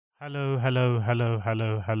Hello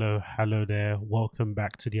there. Welcome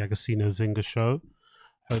back to the Agostinho Zinga show.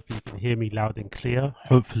 Hopefully you can hear me loud and clear.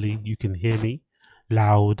 Hopefully you can hear me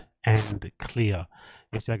loud and clear.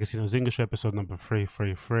 It's the Agostinho Zinga show, episode number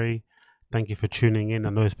 333. Thank you for tuning in.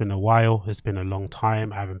 I know it's been a while. It's been a long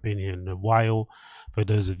time. I haven't been here in a while. For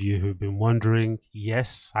those of you who've been wondering,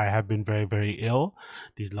 yes, I have been very, very ill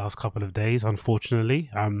these last couple of days,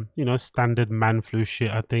 unfortunately. Standard man flu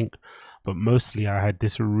shit, I think. But mostly I had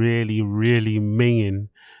this really, really minging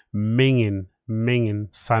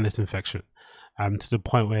sinus infection. To the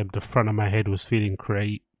point where the front of my head was feeling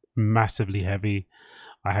massively heavy.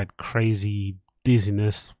 I had crazy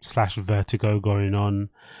dizziness / vertigo going on.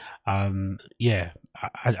 I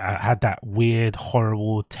had that weird,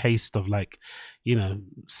 horrible taste of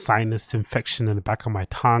sinus infection in the back of my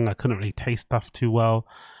tongue. I couldn't really taste stuff too well.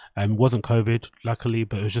 It wasn't COVID, luckily,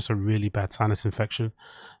 but it was just a really bad sinus infection.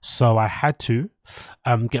 So I had to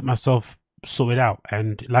get myself sorted out.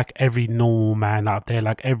 And like every normal man out there,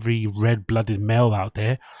 like every red-blooded male out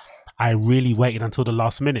there, I really waited until the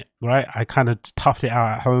last minute, right? I kind of toughed it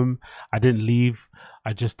out at home. I didn't leave.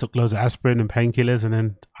 I just took loads of aspirin and painkillers, and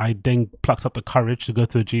then I plucked up the courage to go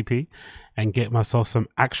to a GP and get myself some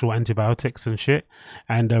actual antibiotics and shit.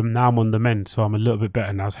 And now I'm on the mend, so I'm a little bit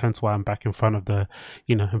better now. Hence why I'm back in front of the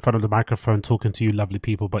microphone talking to you lovely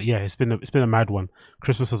people. But yeah, it's been a mad one.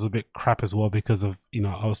 Christmas was a bit crap as well because of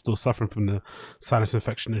I was still suffering from the sinus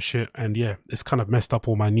infection and shit. And yeah, it's kind of messed up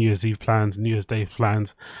all my New Year's Eve plans, New Year's Day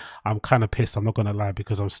plans. I'm kind of pissed, I'm not gonna lie,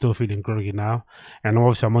 because I'm still feeling groggy now, and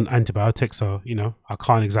obviously I'm on antibiotics, so I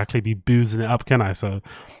can't exactly be boozing it up, can I? So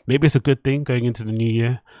maybe it's a good thing going into the new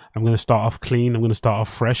year. I'm gonna start off clean. I'm gonna start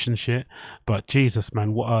off fresh and shit. But Jesus,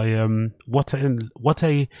 man, what a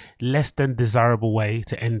less than desirable way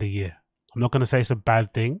to end the year. I'm not gonna say it's a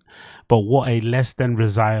bad thing, but what a less than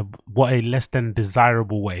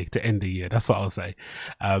desirable way to end the year. That's what I'll say.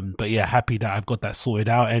 But yeah, happy that I've got that sorted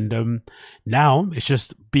out, and now it's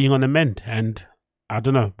just being on the mend. And I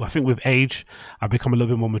don't know, I think with age, I've become a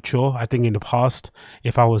little bit more mature. I think in the past,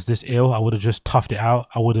 if I was this ill, I would have just toughed it out.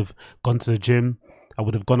 I would have gone to the gym. I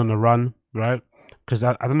would have gone on a run, right? Because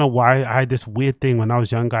I don't know why I had this weird thing when I was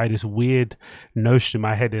younger. I had this weird notion in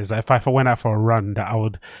my head is that if I went out for a run, that I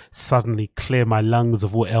would suddenly clear my lungs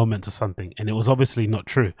of all ailments or something. And it was obviously not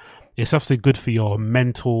true. It's obviously good for your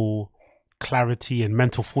mental clarity and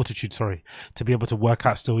mental fortitude, to be able to work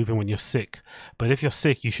out still even when you're sick. But if you're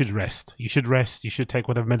sick, you should rest. You should take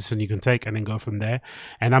whatever medicine you can take and then go from there.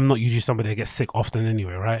 And I'm not usually somebody that gets sick often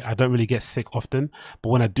anyway, right? I don't really get sick often, but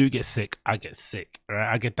when I do get sick, I get sick,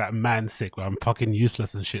 right? I get that man sick where I'm fucking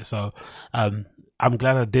useless and shit. So I'm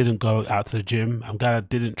glad I didn't go out to the gym. I'm glad I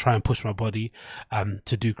didn't try and push my body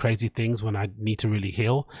to do crazy things when I need to really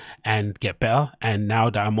heal and get better. And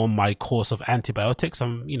now that I'm on my course of antibiotics,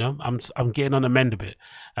 I'm getting on the mend a bit.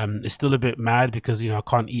 It's still a bit mad because I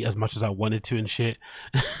can't eat as much as I wanted to and shit,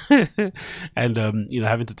 and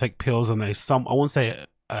having to take pills on I won't say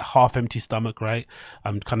a half empty stomach, right?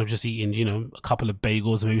 I'm kind of just eating, a couple of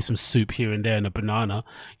bagels, maybe some soup here and there and a banana,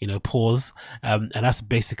 pause. And that's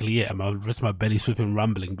basically it. My belly's flipping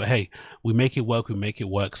rumbling, but hey, we make it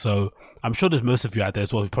work. So I'm sure there's most of you out there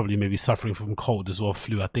as well who's probably maybe suffering from cold as well,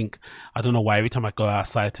 flu. I don't know why every time I go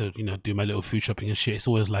outside to, do my little food shopping and shit, it's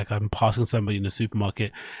always like I'm passing somebody in the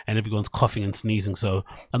supermarket and everyone's coughing and sneezing. So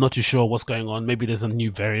I'm not too sure what's going on. Maybe there's a new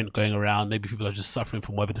variant going around. Maybe people are just suffering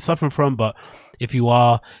from whatever they're suffering from. But if you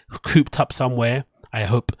are cooped up somewhere, I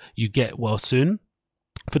hope you get well soon.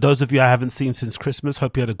 For those of you I haven't seen since Christmas,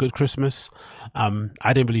 hope you had a good Christmas. I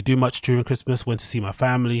didn't really do much during Christmas. Went to see my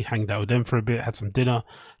family, hanged out with them for a bit, had some dinner,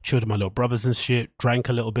 chilled with my little brothers and shit, drank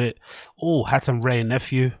a little bit. Oh, had some Ray and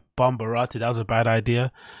Nephew. Bombarati, that was a bad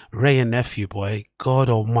idea. Ray and Nephew, boy, God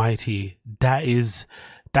almighty, that is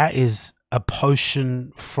a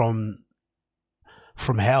potion from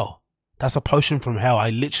hell. That's a potion from hell.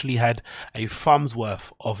 I literally had a thumb's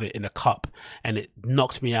worth of it in a cup and it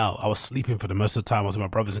knocked me out. I was sleeping for the most of the time. I was with my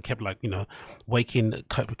brothers and kept waking,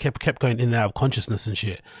 kept going in and out of consciousness and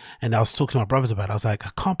shit. And I was talking to my brothers about it. I was like,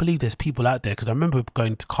 I can't believe there's people out there. Cause I remember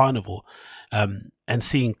going to Carnival, and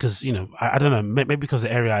seeing, cause I don't know, maybe because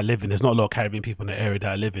the area I live in, there's not a lot of Caribbean people in the area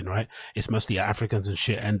that I live in, right? It's mostly Africans and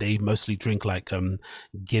shit. And they mostly drink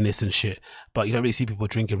Guinness and shit, but you don't really see people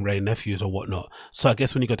drinking Ray Nephews or whatnot. So I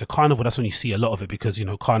guess when you go to Carnival, that's when you see a lot of it because,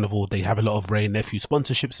 Carnival, they have a lot of Ray Nephew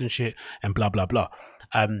sponsorships and shit and blah, blah, blah.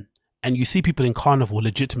 And you see people in Carnival,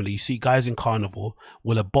 legitimately, you see guys in Carnival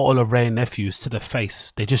with a bottle of Ray Nephews to the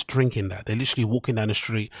face. They're just drinking that. They're literally walking down the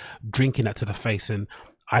street, drinking that to the face. And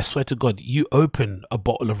I swear to God, you open a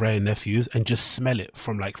bottle of Ray and Nephews and just smell it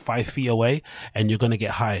from like 5 feet away and you're going to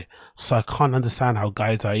get high. So I can't understand how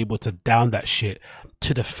guys are able to down that shit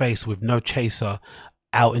to the face with no chaser,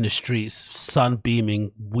 out in the streets, sun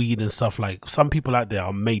beaming, weed and stuff. Like, some people out there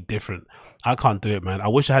are made different. I can't do it, man. I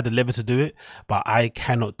wish I had the liver to do it, but I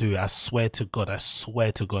cannot do it. I swear to God,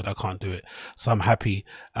 I can't do it. So I'm happy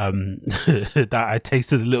that I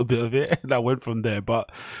tasted a little bit of it and I went from there.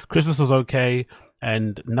 But Christmas was okay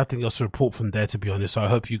and nothing else to report from there, to be honest. So I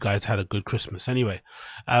hope you guys had a good Christmas. Anyway,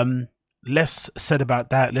 less said about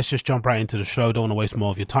that. Let's just jump right into the show. Don't want to waste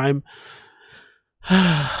more of your time.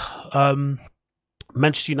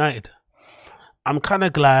 Manchester United. I'm kind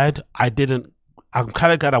of glad I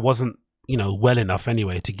wasn't, well enough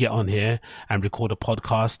anyway to get on here and record a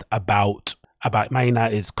podcast about Man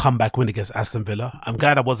United's comeback win against Aston Villa. I'm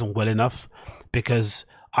glad I wasn't well enough, because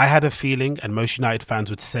I had a feeling, and most United fans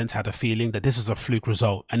with sense had a feeling, that this was a fluke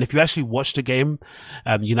result. And if you actually watched the game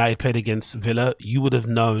United played against Villa, you would have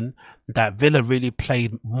known that Villa really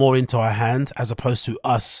played more into our hands as opposed to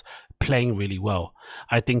us playing really well.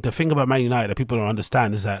 I think the thing about Man United that people don't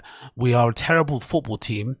understand is that we are a terrible football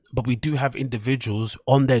team, but we do have individuals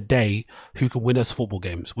on their day who can win us football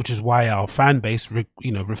games, which is why our fan base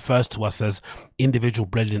refers to us as individual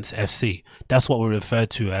brilliance FC. That's what we're referred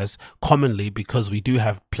to as commonly, because we do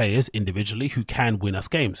have players individually who can win us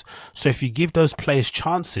games. So if you give those players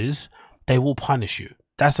chances, they will punish you.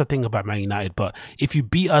 That's the thing about Man United. But if you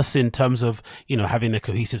beat us in terms of, having a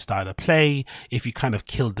cohesive style of play, if you kind of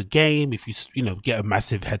killed the game, if you, get a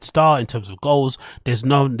massive head start in terms of goals, there's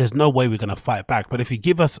no way we're going to fight back. But if you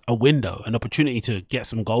give us a window, an opportunity to get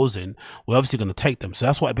some goals in, we're obviously going to take them. So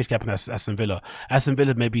that's what basically happened at Aston Villa. Aston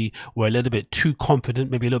Villa maybe were a little bit too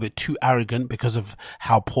confident, maybe a little bit too arrogant because of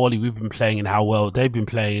how poorly we've been playing and how well they've been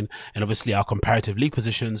playing, and obviously our comparative league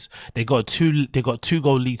positions. They got two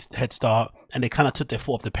goal lead head start, and they kind of took their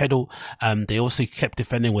foot off the pedal. They also kept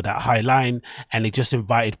defending with that high line, and they just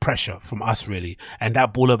invited pressure from us, really. And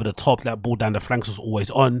that ball over the top, that ball down the flanks was always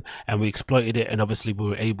on, and we exploited it, and obviously we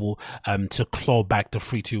were able to claw back the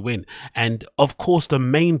 3-2 win. And of course, the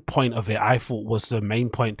main point of it, I thought, was the main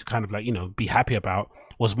point to kind of be happy about,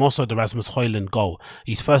 was more so the Rasmus Højlund goal.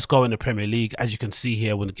 His first goal in the Premier League, as you can see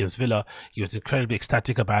here, when against Villa, he was incredibly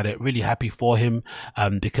ecstatic about it, really happy for him,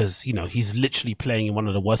 because, he's literally playing in one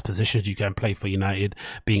of the worst positions you can play for United,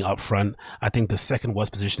 being up front. I think the second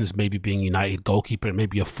worst position is maybe being United goalkeeper,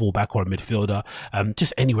 maybe a fullback or a midfielder.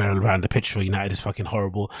 Just anywhere around the pitch for United is fucking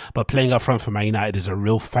horrible. But playing up front for Man United is a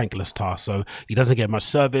real thankless task. So he doesn't get much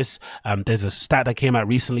service. There's a stat that came out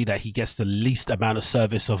recently that he gets the least amount of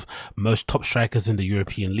service of most top strikers in the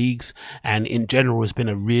European leagues. And in general, it's been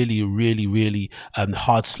a really, really, really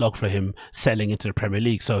hard slog for him settling into the Premier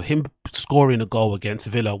League. So him scoring a goal against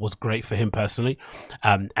Villa was great for him personally.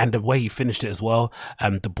 And the way he finished it as well,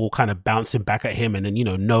 the ball kind of bouncing back at him, and then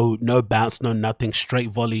no bounce, no nothing, straight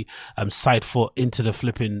volley, side foot into the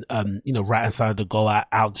flipping right hand side of the goal,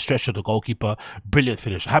 out stretch of the goalkeeper. Brilliant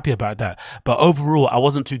finish. Happy about that. But overall, I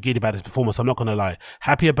wasn't too giddy about his performance, I'm not gonna lie.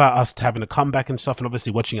 Happy about us having a comeback and stuff, and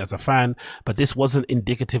obviously watching it as a fan, but this wasn't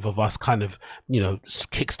indicative of us kind of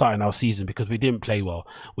kickstarting our season, because we didn't play well.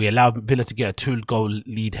 We allowed Villa to get a 2-goal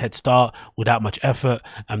lead head start without much effort.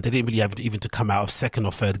 They didn't really have even to come out of second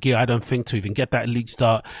or third gear, I don't think, to even get that league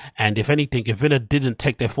start. And if anything, if Villa didn't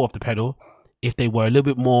take their foot off the pedal, if they were a little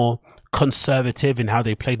bit more conservative in how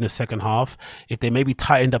they played in the second half, if they maybe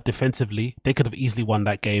tightened up defensively, they could have easily won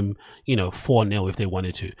that game 4-0 if they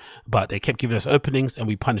wanted to. But they kept giving us openings and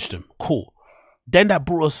we punished them. Cool. Then that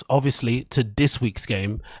brought us obviously to this week's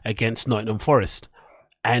game against Nottingham Forest.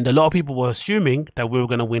 And a lot of people were assuming that we were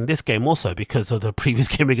going to win this game also because of the previous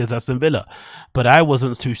game against Aston Villa. But I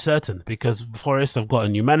wasn't too certain, because Forest have got a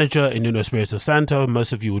new manager in Nuno Espirito Santo.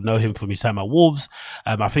 Most of you would know him from his time at Wolves.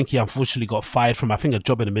 I think he unfortunately got fired from, a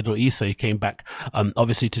job in the Middle East. So he came back,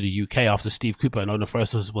 obviously, to the UK after Steve Cooper and Nottingham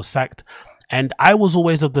Forest was sacked. And I was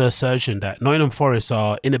always of the assertion that Nottingham Forest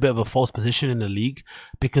are in a bit of a false position in the league,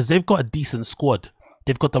 because they've got a decent squad.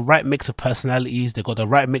 They've got the right mix of personalities. They've got the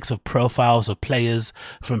right mix of profiles of players,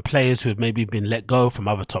 from players who have maybe been let go from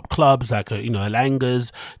other top clubs, like,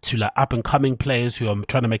 Elangas, to like up and coming players who are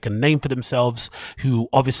trying to make a name for themselves, who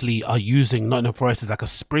obviously are using Nottingham Forest as like a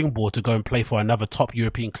springboard to go and play for another top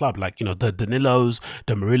European club, like, the Danilos,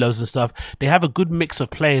 the Murillos and stuff. They have a good mix of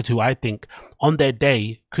players who I think on their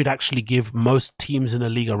day could actually give most teams in the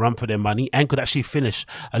league a run for their money and could actually finish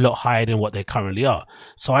a lot higher than what they currently are.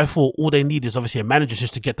 So I thought all they need is obviously a manager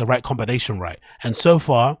just to get the right combination right. And so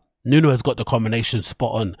far, Nuno has got the combination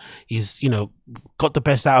spot on. He's, got the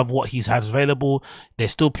best out of what he's had available. They're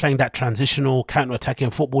still playing that transitional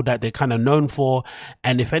counter-attacking football that they're kind of known for.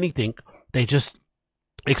 And if anything, they just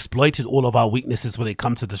exploited all of our weaknesses when it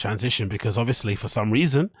comes to the transition, because obviously for some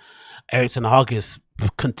reason, Erik Ten Hag is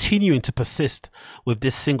continuing to persist with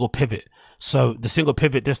this single pivot. So the single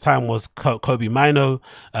pivot this time was Kobbie Mainoo.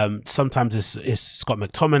 Sometimes it's Scott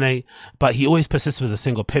McTominay, but he always persists with a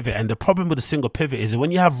single pivot. And the problem with the single pivot is that when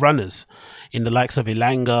you have runners in the likes of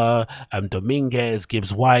Elanga, Dominguez,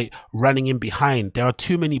 Gibbs-White running in behind, there are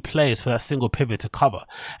too many players for that single pivot to cover.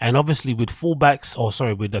 And obviously with fullbacks,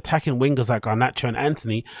 with attacking wingers like Garnacho and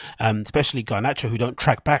Antony, especially Garnacho, who don't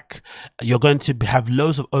track back, you're going to have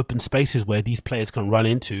loads of open spaces where these players can run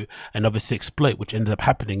into and obviously exploit, which ended up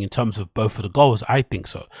happening in terms of both for the goals. I think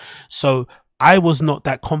so. So I was not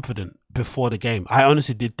that confident before the game. I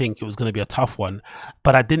honestly did think it was going to be a tough one,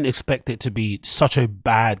 but I didn't expect it to be such a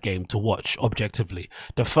bad game to watch objectively.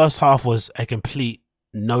 The first half was a complete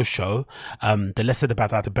no-show. The less said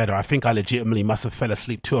about that, the better. I think I legitimately must have fell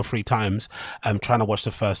asleep 2 or 3 times trying to watch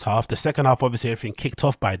the first half. The second half, obviously everything kicked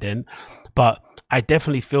off by then, but I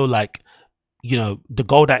definitely feel like the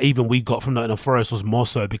goal that even we got from Nottingham Forest was more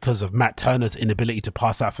so because of Matt Turner's inability to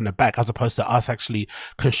pass out from the back, as opposed to us actually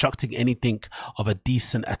constructing anything of a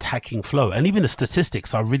decent attacking flow. And even the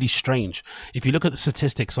statistics are really strange. If you look at the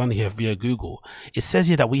statistics on here via Google, it says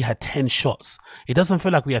here that we had 10 shots. It doesn't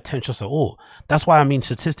feel like we had 10 shots at all. That's why, I mean,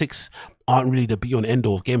 statistics aren't really the be on end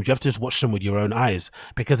all of games. You have to just watch them with your own eyes,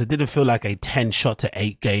 because it didn't feel like a 10 shot to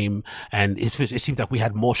 8 game. And it seems like we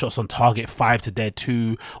had more shots on target, 5 to their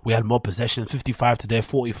 2. We had more possession, 55 to their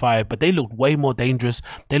 45, but they looked way more dangerous.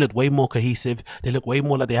 They looked way more cohesive. They looked way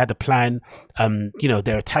more like they had a plan.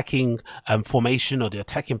 Their attacking formation or their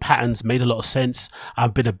attacking patterns made a lot of sense.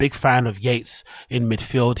 I've been a big fan of Yates in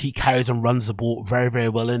midfield. He carries and runs the ball very, very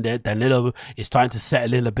well in there. Danilo is starting to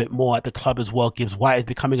settle in a bit more at the club as well. Gibbs-White is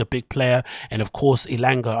becoming a big player. And of course,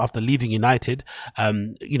 Elanga, after leaving United,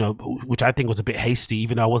 which I think was a bit hasty,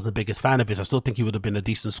 even though I wasn't the biggest fan of his, I still think he would have been a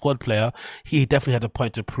decent squad player. He definitely had a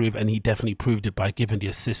point to prove, and he definitely proved it by giving the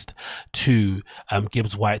assist to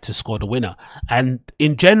Gibbs-White to score the winner. And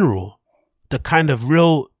in general, the kind of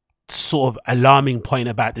real sort of alarming point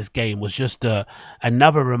about this game was just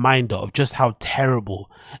another reminder of just how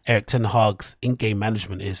terrible Erik Ten Hag's in-game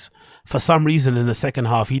management is. For some reason, in the second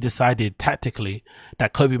half, he decided tactically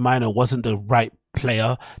that Kobbie Mainoo wasn't the right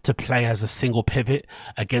player to play as a single pivot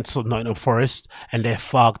against Nottingham Forest and their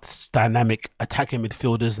fast, dynamic attacking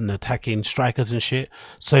midfielders and attacking strikers and shit.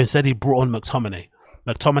 So instead, he brought on McTominay.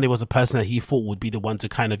 McTominay was a person that he thought would be the one to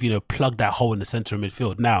kind of, plug that hole in the centre of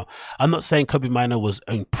midfield. Now, I'm not saying Kobbie Mainoo was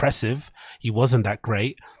impressive. He wasn't that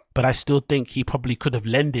great. But I still think he probably could have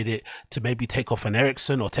lended it to maybe take off an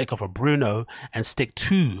Eriksen or take off a Bruno and stick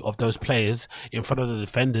 2 of those players in front of the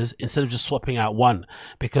defenders instead of just swapping out one.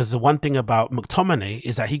 Because the one thing about McTominay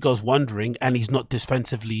is that he goes wandering and he's not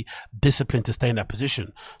defensively disciplined to stay in that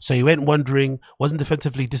position. So he went wandering, wasn't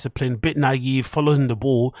defensively disciplined, bit naive, following the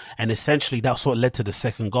ball, and essentially that's what led to the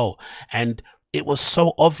second goal. And it was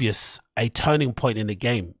so obvious a turning point in the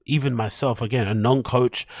game. Even myself, again, a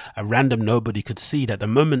non-coach, a random nobody, could see that the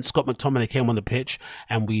moment Scott McTominay came on the pitch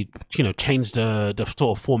and we, changed the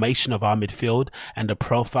sort of formation of our midfield and the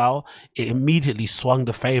profile, it immediately swung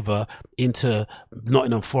the favour into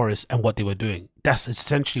Nottingham Forest and what they were doing. That's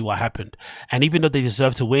essentially what happened. And even though they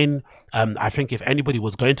deserved to win, I think if anybody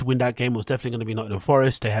was going to win that game, it was definitely going to be Nottingham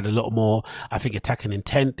Forest. They had a lot more, I think, attacking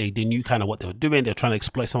intent. They knew kind of what they were doing. They're trying to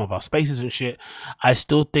exploit some of our spaces and shit. I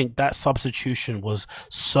still think that substitution was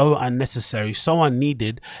so unnecessary, so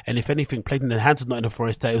unneeded, and if anything, played in the hands of Nottingham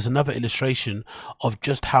Forest, that it was another illustration of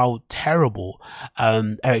just how terrible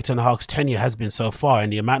Erik Ten Hag's tenure has been so far,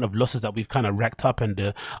 and the amount of losses that we've kind of racked up and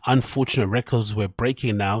the unfortunate records we're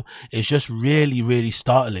breaking now is just really, really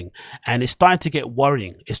startling. And it's starting to get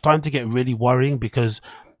worrying. It's starting to get really worrying, because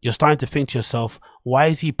you're starting to think to yourself, why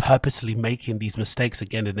is he purposely making these mistakes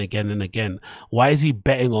again and again and again? Why is he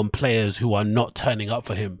betting on players who are not turning up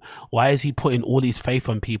for him? Why is he putting all his faith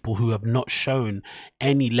on people who have not shown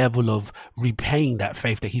any level of repaying that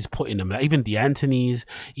faith that he's put in them? Like even the Antonys,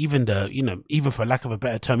 even the, even for lack of a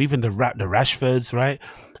better term, even the Rashfords, right?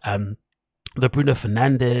 The Bruno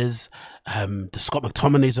Fernandes, the Scott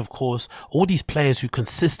McTominays, of course, all these players who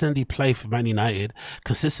consistently play for Man United,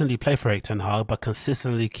 consistently play for Erik Ten Hag, but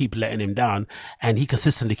consistently keep letting him down, and he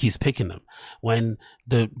consistently keeps picking them. When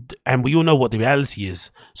and we all know what the reality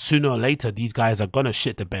is. Sooner or later, these guys are gonna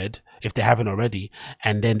shit the bed if they haven't already,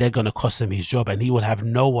 and then they're gonna cost him his job, and he will have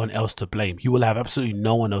no one else to blame. He will have absolutely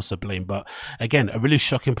no one else to blame. But again, a really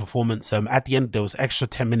shocking performance. At the end, there was extra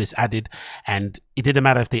 10 minutes added, and it didn't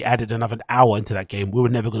matter if they added another hour into that game. We were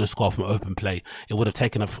never going to score from open play. It would have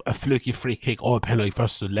taken a fluky free kick or a penalty for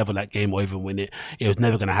us to level that game or even win it. It was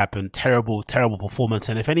never going to happen. Terrible performance.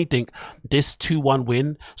 And if anything, this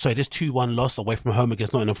 2-1 loss away from home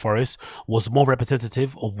against Nottingham Forest was more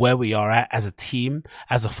representative of where we are at as a team,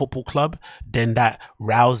 as a football club, than that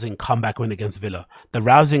rousing comeback win against Villa. The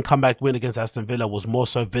rousing comeback win against Aston Villa was more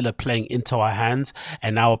so Villa playing into our hands,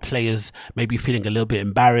 and our players maybe feeling a little bit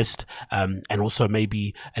embarrassed, and also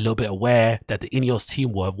maybe a little bit aware that the Ineos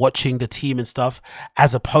team were watching the team and stuff,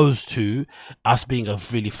 as opposed to us being a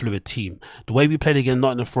really fluid team. The way we played against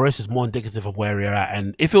Nottingham Forest is more indicative of where we're at.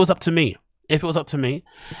 And if it was up to me,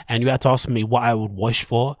 and you had to ask me what I would wish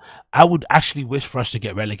for, I would actually wish for us to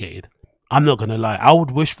get relegated. I'm not going to lie. I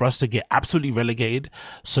would wish for us to get absolutely relegated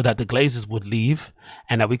so that the Glazers would leave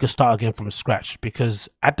and that we could start again from scratch. Because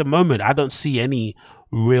at the moment, I don't see any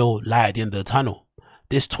real light at the end of the tunnel.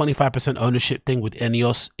 This 25% ownership thing with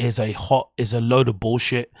Ineos is a load of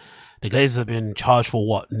bullshit. The Glazers have been in charge for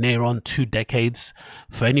what, near on 2 decades.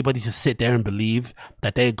 For anybody to sit there and believe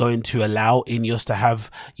that they're going to allow Ineos to have,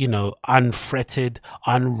 unfretted,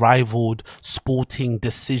 unrivaled sporting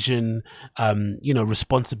decision,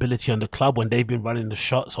 responsibility on the club when they've been running the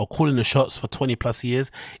shots or calling the shots for 20 plus years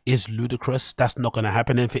is ludicrous. That's not going to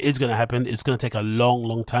happen. And if it is going to happen, it's going to take a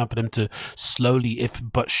long time for them to slowly, if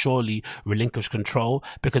but surely, relinquish control.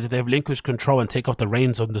 Because if they relinquish control and take off the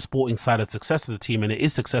reins on the sporting side of success of the team, and it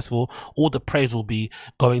is successful, all the praise will be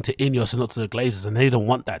going to Ineos and not to the Glazers, and they don't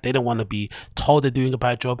want that. They don't want to be told they're doing a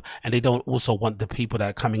bad job, and they don't also want the people that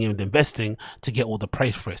are coming in and investing to get all the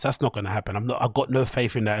praise for it. So that's not going to happen. I've got no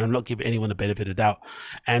faith in that, and I'm not giving anyone the benefit of the doubt.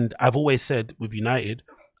 And I've always said with United,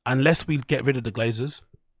 unless we get rid of the Glazers,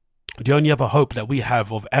 the only other hope that we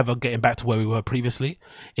have of ever getting back to where we were previously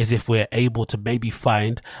is if we're able to maybe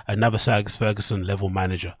find another Sir Alex Ferguson level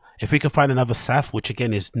manager. If we can find another SAF, which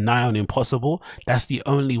again is nigh on impossible, that's the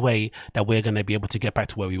only way that we're going to be able to get back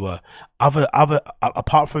to where we were.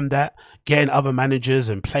 Apart from that, getting other managers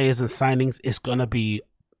and players and signings is going to be,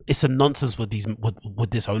 it's a nonsense with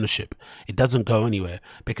this ownership. It doesn't go anywhere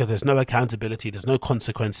because there's no accountability, there's no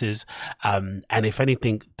consequences, and if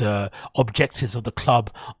anything, the objectives of the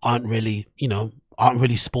club aren't really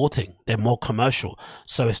sporting. They're more commercial.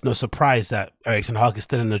 So it's no surprise that Erik Ten Hag is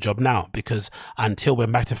still in the job now, because until we're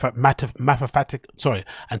mathematically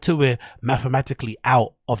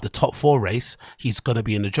out of the top 4 race, he's going to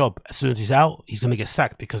be in the job. As soon as he's out, he's going to get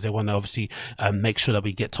sacked, because they want to obviously make sure that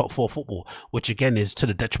we get top 4 football, which again is to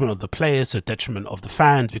the detriment of the players, to the detriment of the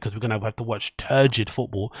fans, because we're going to have to watch turgid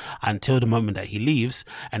football until the moment that he leaves,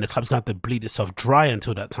 and the club's going to have to bleed itself dry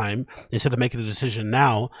until that time, instead of making the decision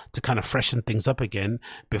now to kind of freshen things up again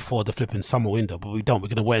before the flipping summer window. But we don't. We're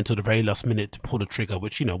going to wait until the very last minute to pull the trigger,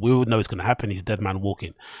 which, we all know is going to happen. He's a dead man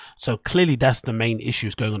walking. So clearly that's the main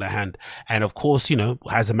issues going on at hand. And of course,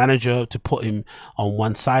 as a manager, to put him on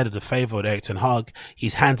one side of the favour of Erik Ten Hag,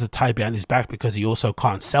 his hands are tied behind his back, because he also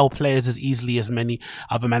can't sell players as easily as many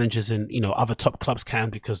other managers and, other top clubs can,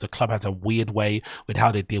 because the club has a weird way with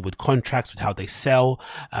how they deal with contracts, with how they sell.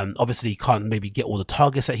 Obviously he can't maybe get all the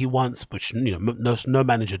targets that he wants, which, no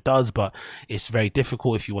manager does, but it's very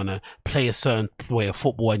difficult if you want to play a certain way of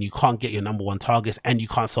football and you can't get your number 1 targets, and you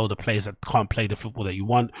can't sell the players that can't play the football that you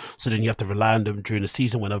want. So then you have to rely on them during the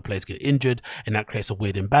season when other players get injured, and that creates a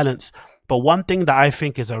weird imbalance. But one thing that I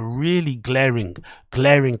think is a really glaring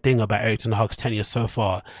thing about Erik Ten Hag's tenure so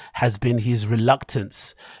far has been his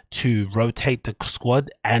reluctance to rotate the squad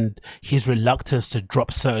and his reluctance to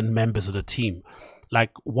drop certain members of the team.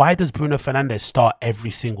 Like, why does Bruno Fernandes start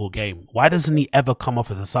every single game? Why doesn't he ever come off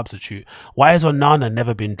as a substitute? Why has Onana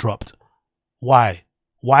never been dropped? Why?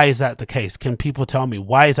 Why is that the case? Can people tell me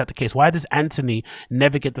why is that the case? Why does Anthony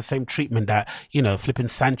never get the same treatment that, flipping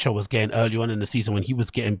Sancho was getting early on in the season, when he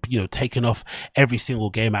was getting, taken off every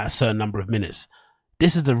single game at a certain number of minutes?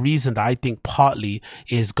 This is the reason that I think partly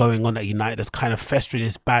is going on at United, that's kind of festering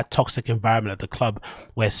this bad, toxic environment at the club,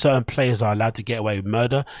 where certain players are allowed to get away with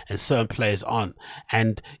murder and certain players aren't.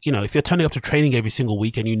 And, if you're turning up to training every single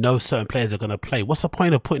week and certain players are going to play, what's the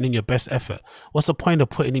point of putting in your best effort? What's the point of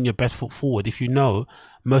putting in your best foot forward if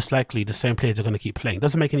most likely the same players are going to keep playing?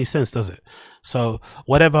 Doesn't make any sense, does it? So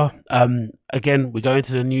whatever. Again, we go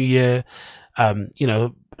into the new year. You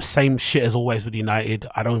know, same shit as always with United.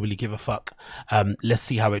 I don't really give a fuck. Let's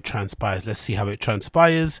see how it transpires. Let's see how it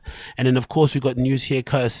transpires. And then, of course, we got news here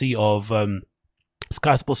courtesy of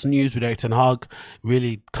Sky Sports News with Erik Ten Hag,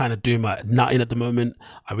 really kind of doing my nutting at the moment.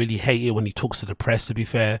 I really hate it when he talks to the press, to be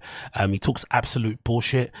fair. He talks absolute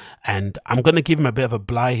bullshit, and I'm going to give him a bit of a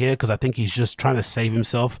bly here because I think he's just trying to save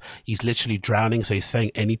himself. He's literally drowning, so he's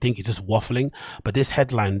saying anything. He's just waffling. But this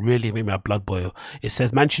headline really made my blood boil. It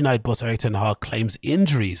says, Manchester United boss Erik Ten Hag claims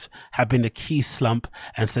injuries have been the key slump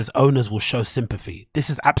and says owners will show sympathy. This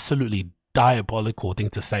is absolutely diabolical thing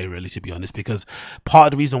to say, really, to be honest, because part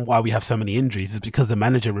of the reason why we have so many injuries is because the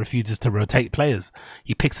manager refuses to rotate players.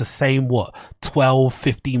 He picks the same 12,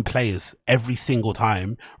 15 players every single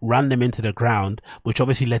time, run them into the ground, which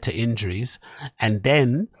obviously led to injuries, and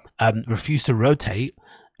then refuse to rotate,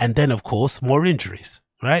 and then of course more injuries,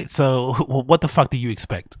 right? So what the fuck do you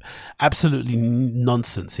expect? Absolutely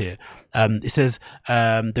nonsense here. It says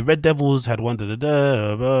the Red Devils had won.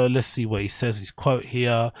 Let's see what he says. His quote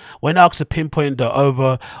here: when asked to pinpoint the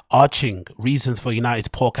overarching reasons for United's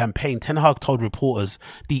poor campaign, Ten Hag told reporters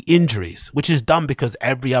the injuries, which is dumb because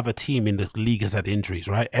every other team in the league has had injuries,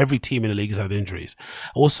 right? Every team in the league has had injuries.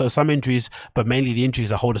 Also, some injuries, but mainly the injuries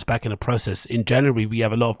that hold us back in the process. In January, we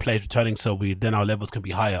have a lot of players returning, so then our levels can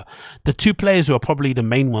be higher. The two players who are probably the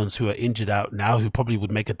main ones who are injured out now, who probably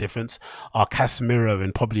would make a difference, are Casemiro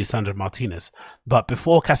and probably Sandro Martinez. But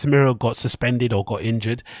before Casemiro got suspended or got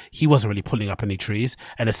injured, he wasn't really pulling up any trees.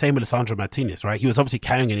 And the same with Sandro Martinez, right? He was obviously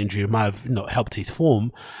carrying an injury, might have not helped his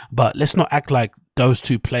form, but let's not act like those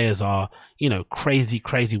two players are, you know, crazy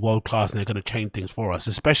world class and they're going to change things for us,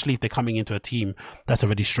 especially if they're coming into a team that's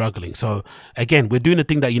already struggling. So again, we're doing the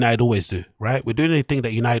thing that United always do, right? We're doing the thing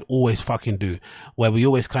that United always fucking do, where we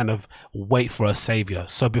always kind of wait for a savior.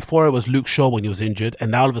 So before it was Luke Shaw when he was injured,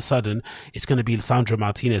 and now all of a sudden it's going to be Sandro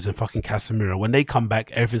Martinez and fucking Casemiro. When they come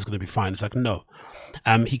back, everything's going to be fine. It's like, no.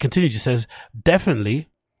 He continues, he says, definitely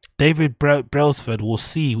David Brailsford will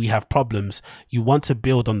see we have problems. You want to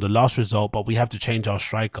build on the last result, but we have to change our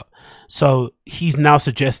striker. So he's now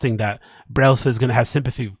suggesting that Brailsford is going to have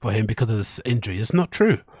sympathy for him because of this injury. It's not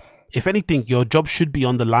true. If anything, your job should be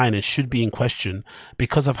on the line and should be in question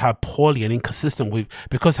because of how poorly and inconsistent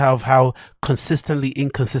because of how consistently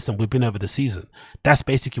inconsistent we've been over the season. That's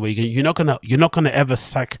basically where you're not gonna ever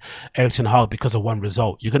sack Erik Ten Hag because of one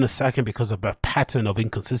result. You're gonna sack him because of a pattern of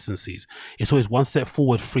inconsistencies. It's always one step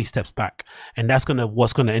forward, 3 steps back, and that's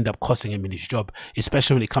what's gonna end up costing him in his job,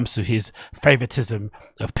 especially when it comes to his favoritism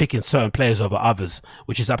of picking certain players over others,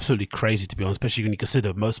 which is absolutely crazy, to be honest, especially when you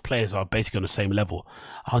consider most players are basically on the same level.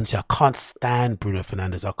 Honestly, I can't stand Bruno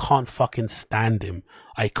Fernandes. I can't fucking stand him.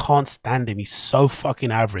 I can't stand him. He's so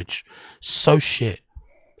fucking average. So shit.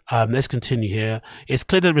 Let's continue here. It's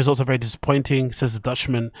clear that the results are very disappointing, says the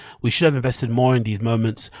Dutchman. We should have invested more in these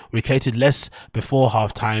moments. We created less before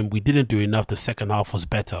half-time. We didn't do enough. The second half was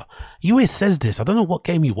better. He always says this. I don't know what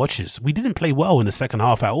game he watches. We didn't play well in the second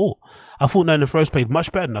half at all. I thought Nottingham Forest played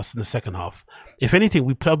much better than us in the second half. If anything,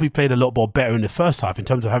 we probably played a lot more better in the first half in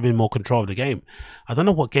terms of having more control of the game. I don't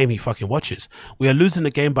know what game he fucking watches. We are losing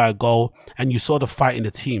the game by a goal, and you saw the fight in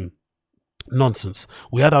the team. Nonsense.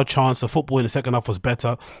 We had our chance. The football in the second half was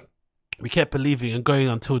better. We kept believing and going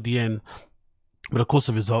until the end. But of course,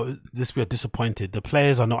 the result, we are disappointed. The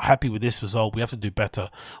players are not happy with this result. We have to do better.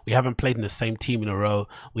 We haven't played in the same team in a row.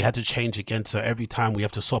 We had to change again. So every time we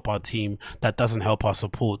have to swap our team, that doesn't help our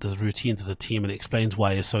support. There's routine to the team, and it explains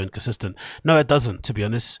why it's so inconsistent. No, it doesn't, to be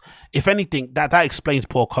honest. If anything, that explains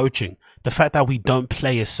poor coaching. The fact that we don't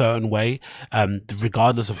play a certain way,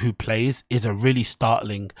 regardless of who plays, is a really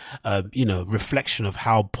startling, reflection of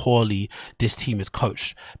how poorly this team is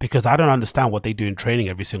coached. Because I don't understand what they do in training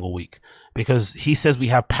every single week. Because he says we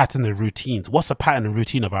have pattern and routines. What's the pattern and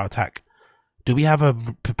routine of our attack? Do we have a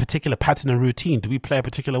particular pattern and routine? Do we play a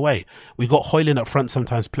particular way? We got Højlund up front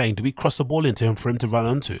sometimes playing. Do we cross the ball into him for him to run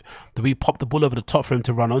onto? Do we pop the ball over the top for him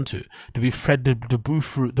to run onto? Do we thread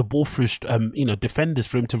the ball through defenders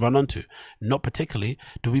for him to run onto? Not particularly.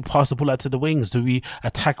 Do we pass the ball out to the wings? Do we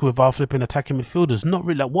attack with our flipping attacking midfielders? Not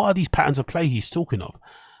really. Like, what are these patterns of play he's talking of?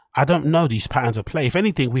 I don't know these patterns of play. If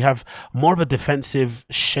anything, we have more of a defensive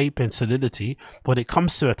shape and solidity. When it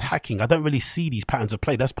comes to attacking, I don't really see these patterns of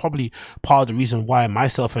play. That's probably part of the reason why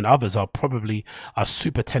myself and others are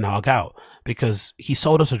super Ten Hag out, because he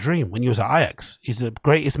sold us a dream when he was at Ajax. He's the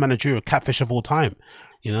greatest managerial catfish of all time,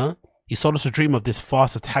 you know? He sold us a dream of this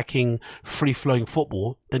fast attacking, free-flowing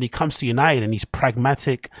football. Then he comes to United and he's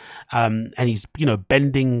pragmatic, and he's,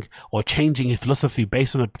 bending or changing his philosophy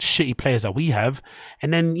based on the shitty players that we have.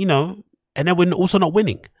 And then, we're also not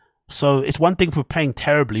winning. So it's one thing for playing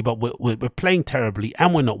terribly, but we're playing terribly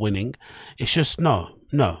and we're not winning. It's just no.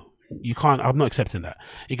 You can't. I'm not accepting that.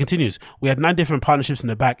 It continues. We had 9 different partnerships in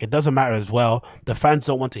the back. It doesn't matter as well. The fans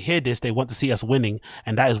don't want to hear this. They want to see us winning,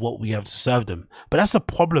 and that is what we have to serve them. But that's a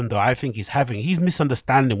problem, though. I think he's having. He's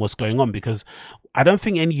misunderstanding what's going on, because I don't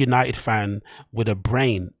think any United fan with a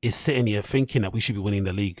brain is sitting here thinking that we should be winning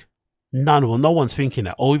the league. None. Well, no one's thinking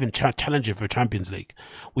that, or even challenging for Champions League.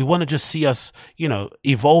 We want to just see us, you know,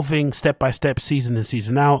 evolving step by step, season in,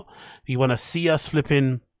 season out. We want to see us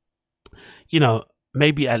flipping, you know,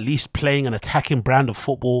 maybe at least playing an attacking brand of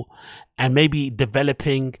football, and maybe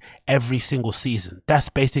developing every single season. That's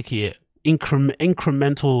basically it.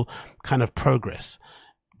 Incremental kind of progress.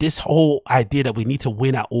 This whole idea that we need to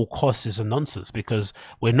win at all costs is a nonsense, because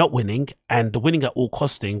we're not winning, and the winning at all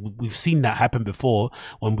costs thing, we've seen that happen before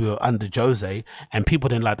when we were under Jose, and people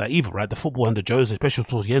didn't like that either, right? The football under Jose, especially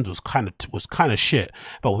towards the end, was kind of shit,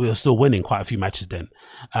 but we were still winning quite a few matches then.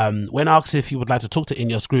 When asked if he would like to talk to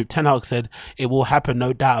Ineos Group, Ten Hag said, "It will happen,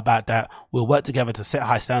 no doubt about that. We'll work together to set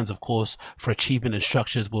high standards, of course, for achievement and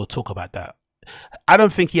structures. We'll talk about that." I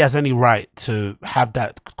don't think he has any right to have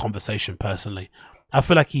that conversation personally. I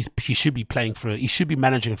feel like he should be he should be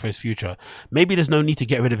managing for his future. Maybe there's no need to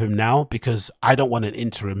get rid of him now, because I don't want an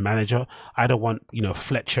interim manager. I don't want, you know,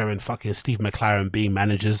 Fletcher and fucking Steve McLaren being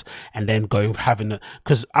managers and then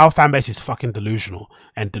because our fan base is fucking delusional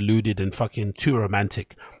and deluded and fucking too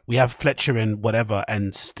romantic. We have Fletcher and whatever,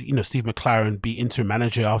 and, you know, Steve McLaren be interim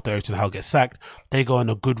manager after Erik Ten Hag gets sacked. They go on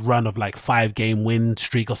a good run of like 5-game win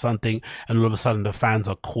streak or something, and all of a sudden the fans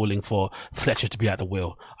are calling for Fletcher to be at the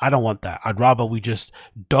wheel. I don't want that. I'd rather we just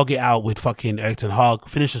dog it out with fucking Erik Ten Hag,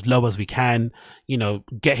 finish as low as we can, you know,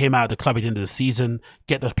 get him out of the club at the end of the season,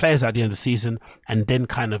 get those players out at the end of the season, and then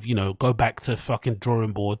kind of, you know, go back to fucking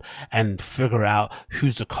drawing board and figure out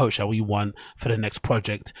who's the coach that we want for the next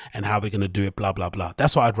project and how we're going to do it, blah, blah, blah.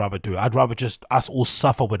 That's what I'd rather do. I'd rather just us all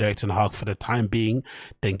suffer with Erik Ten Hag for the time being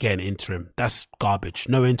than get an interim. That's garbage.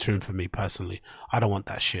 No interim for me personally. I don't want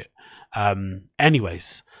that shit.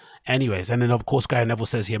 Anyways, and then of course Gary Neville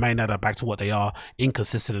says here, Man United are back to what they are,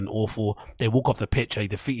 inconsistent and awful. They walk off the pitch, a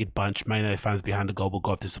defeated bunch. Man United fans behind the goal will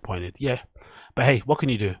go off disappointed. Yeah, but hey, what can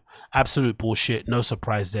you do? Absolute bullshit. No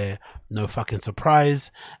surprise there. No fucking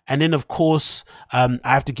surprise. And then of course, I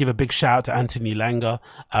have to give a big shout out to Anthony Elanga.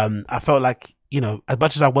 I felt like, you know, as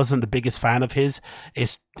much as I wasn't the biggest fan of his,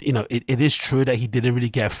 it's, you know, it is true that he didn't really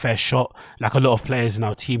get a fair shot, like a lot of players in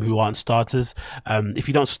our team who aren't starters. If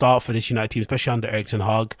you don't start for this United team, especially under Erik Ten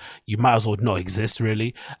Hag, you might as well not exist,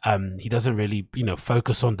 really. He doesn't really, you know,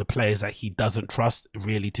 focus on the players that he doesn't trust,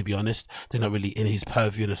 really, to be honest. They're not really in his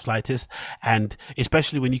purview in the slightest. And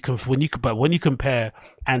especially when you compare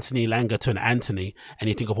Anthony Elanga to an Anthony, and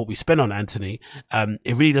you think of what we spent on Anthony,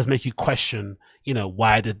 it really does make you question, you know,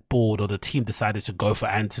 why the board or the team decided to go for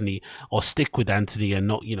Anthony or stick with Anthony and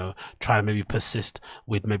not, you know, try and maybe persist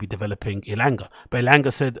with maybe developing Elanga. But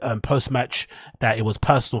Elanga said post-match that it was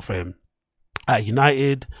personal for him. At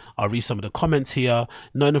United, I'll read some of the comments here.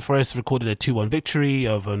 Nottingham Forest recorded a 2-1 victory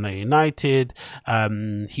over United.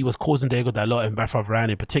 He was causing Diego Dalot and Rafa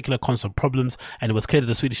Varane in particular constant problems, and it was clear that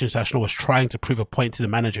the Swedish international was trying to prove a point to the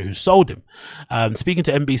manager who sold him. Speaking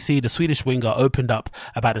to NBC, the Swedish winger opened up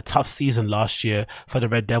about a tough season last year for the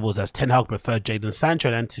Red Devils, as Ten Hag preferred Jadon Sancho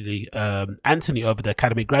and Anthony over the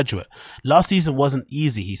academy graduate. Last season wasn't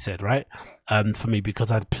easy, he said, right? For me,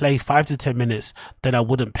 because I'd play 5 to 10 minutes, then I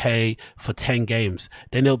wouldn't pay for 10 games,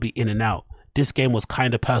 then it'll be in and out. This game was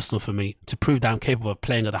kind of personal for me to prove that I'm capable of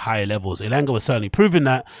playing at the higher levels. Elanga was certainly proving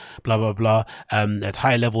that, blah, blah, blah. At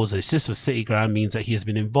higher levels, the assist for City ground means that he has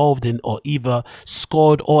been involved in or either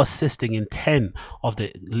scored or assisting in 10 of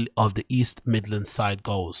the East Midlands side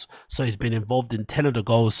goals. So he's been involved in 10 of the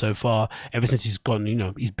goals so far, ever since he's gone, you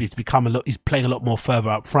know, he's playing a lot more further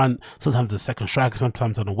up front, sometimes the second striker,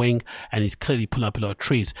 sometimes on the wing, and he's clearly pulling up a lot of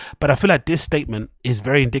trees. But I feel like this statement is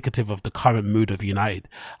very indicative of the current mood of United.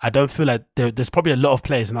 I don't feel like there's probably a lot of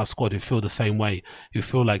players in our squad who feel the same way, who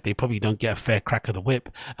feel like they probably don't get a fair crack of the whip.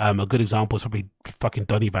 A good example is probably fucking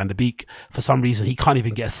Donny van der Beek. For some reason, he can't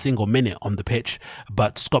even get a single minute on the pitch,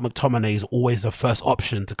 but Scott McTominay is always the first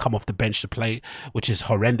option to come off the bench to play, which is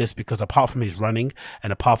horrendous, because apart from his running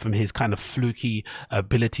and apart from his kind of fluky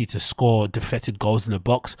ability to score deflected goals in the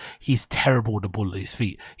box, he's terrible with the ball at his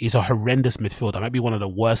feet. He's a horrendous midfielder, maybe one of the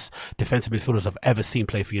worst defensive midfielders I've ever seen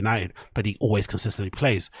play for United, but he always consistently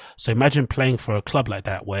plays. So imagine playing for a club like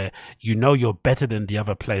that where you know you're better than the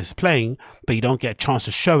other players playing, but you don't get a chance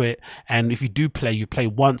to show it. And if you do play, you play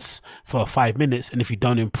once for 5 minutes, and if you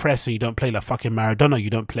don't impress and you don't play like fucking Maradona, you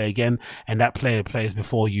don't play again, and that player plays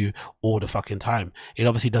before you all the fucking time. It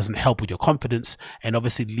obviously doesn't help with your confidence, and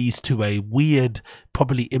obviously leads to a weird,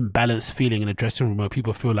 probably imbalanced feeling in the dressing room where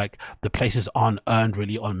people feel like the places aren't earned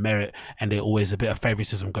really on merit, and there's always a bit of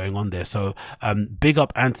favoritism going on there. So big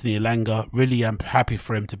up Anthony Elanga. Really am happy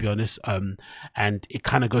for him, to be honest. And it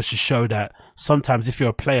kind of goes to show that sometimes if you're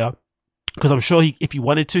a player, because I'm sure if he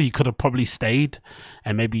wanted to, he could have probably stayed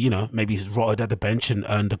and maybe, you know, maybe he's rotted at the bench and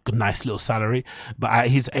earned a nice little salary. But at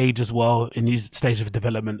his age as well, in his stage of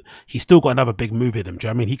development, he's still got another big move in him. Do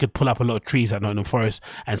you know what I mean? He could pull up a lot of trees at Nottingham Forest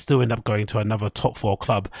and still end up going to another top 4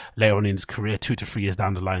 club later on in his career, 2 to 3 years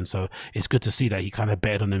down the line. So it's good to see that he kind of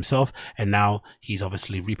betted on himself, and now he's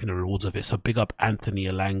obviously reaping the rewards of it. So big up Anthony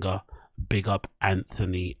Elanga. Big up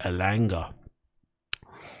Anthony Elanga.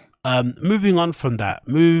 Moving on from that,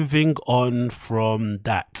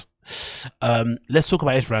 let's talk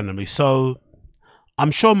about this randomly. So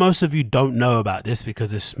I'm sure most of you don't know about this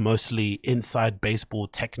because it's mostly inside baseball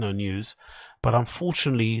techno news. But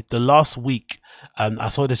unfortunately, the last week, I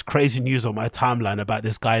saw this crazy news on my timeline about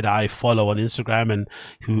this guy that I follow on Instagram, and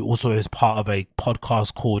who also is part of a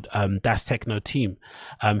podcast called Das Techno Team,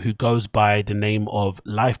 who goes by the name of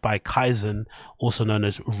Life by Kaizen, also known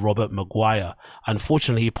as Robert Maguire.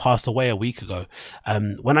 Unfortunately, he passed away a week ago.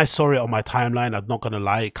 When I saw it on my timeline, I'm not going to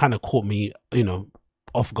lie, it kind of caught me, you know,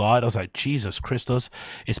 off guard. I was like, Jesus Christus,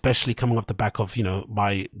 especially coming off the back of, you know,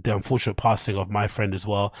 the unfortunate passing of my friend as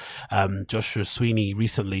well, Joshua Sweeney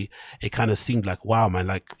recently. It kind of seemed like, wow, man,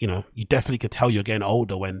 like, you know, you definitely could tell you're getting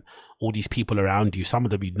older when all these people around you, some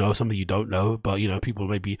of them you know, some of you don't know, but, you know, people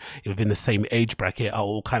maybe within the same age bracket are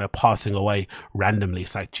all kind of passing away randomly.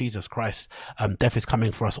 It's like, Jesus Christ, death is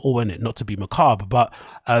coming for us all, in it, not to be macabre, but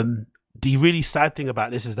the really sad thing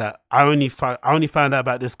about this is that I only found out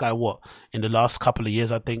about this guy in the last couple of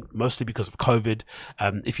years, I think, mostly because of COVID.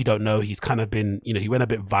 If you don't know, he's kind of been, you know, he went a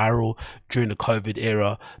bit viral during the COVID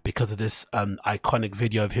era because of this iconic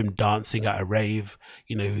video of him dancing at a rave.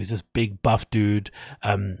 You know, he's this big buff dude,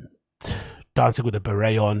 dancing with a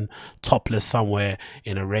beret on, topless somewhere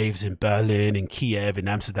in a raves in Berlin, in Kiev, in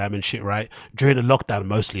Amsterdam and shit, right? During the lockdown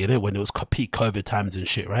mostly, when it was peak COVID times and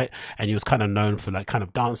shit, right? And he was kind of known for like kind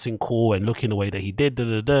of dancing cool and looking the way that he did,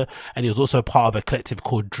 and he was also part of a collective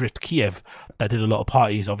called Drift Kiev that did a lot of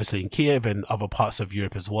parties, obviously in Kiev and other parts of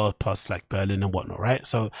Europe as well, plus like Berlin and whatnot, right?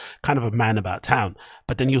 So kind of a man about town.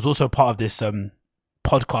 But then he was also part of this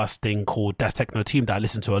podcast thing called Das Techno Team that I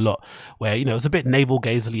listened to a lot, where, you know, it was a bit navel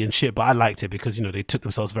gazily and shit, but I liked it because, you know, they took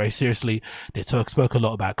themselves very seriously. They spoke a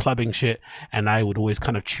lot about clubbing shit, and I would always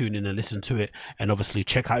kind of tune in and listen to it, and obviously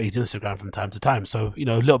check out his Instagram from time to time. So, you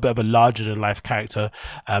know, a little bit of a larger than life character.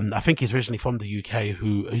 I think he's originally from the UK,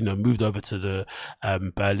 who, you know, moved over to the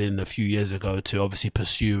Berlin a few years ago to obviously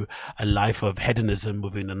pursue a life of hedonism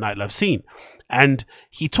within the nightlife scene. And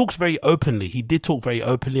he talks very openly. He did talk very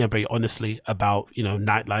openly and very honestly about, you know,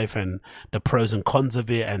 nightlife and the pros and cons of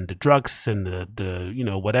it, and the drugs and the you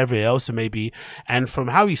know, whatever else it may be. And from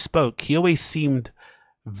how he spoke, he always seemed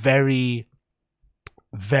very,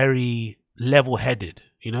 very level-headed,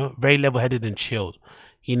 you know, very level-headed and chilled.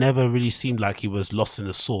 He never really seemed like he was lost in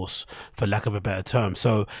the sauce, for lack of a better term.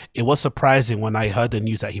 So it was surprising when I heard the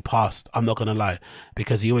news that he passed. I'm not gonna lie,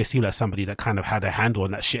 because he always seemed like somebody that kind of had a handle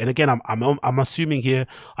on that shit. And again, I'm assuming here,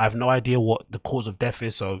 I have no idea what the cause of death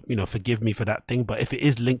is, so, you know, forgive me for that thing. But if it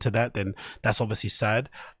is linked to that, then that's obviously sad.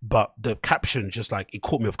 But the caption just like, it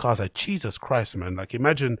caught me off guard. I was like, Jesus Christ, man! Like,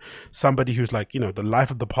 imagine somebody who's like, you know, the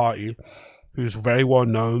life of the party, who's very well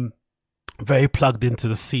known, very plugged into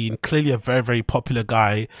the scene, clearly a very, very popular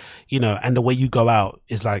guy, you know, and the way you go out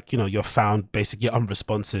is like, you know, you're found basically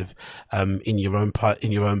unresponsive in your own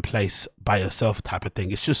place by yourself type of thing.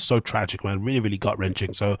 It's just so tragic, man. Really, really gut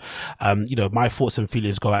wrenching. So you know, my thoughts and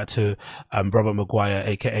feelings go out to Robert Maguire,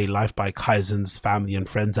 aka Life by Kaizen's family and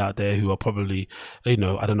friends out there who are probably, you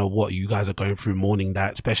know, I don't know what you guys are going through mourning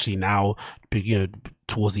that, especially now, you know,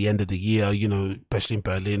 towards the end of the year, you know, especially in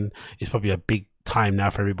Berlin. It's probably a big time now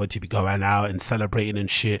for everybody to be going out and celebrating and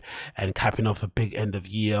shit, and capping off a big end of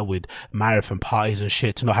year with marathon parties and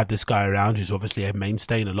shit. To not have this guy around, who's obviously a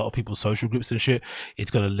mainstay in a lot of people's social groups and shit,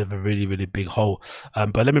 it's gonna live a really, really big hole.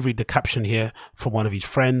 But let me read the caption here from one of his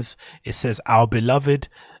friends. It says, "Our beloved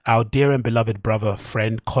Our dear and beloved brother,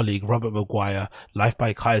 friend, colleague, Robert Maguire, life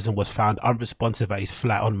by Kaizen, was found unresponsive at his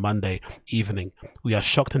flat on Monday evening. We are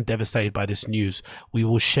shocked and devastated by this news. We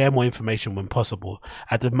will share more information when possible.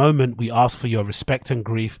 At the moment, we ask for your respect and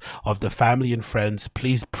grief of the family and friends.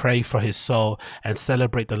 Please pray for his soul and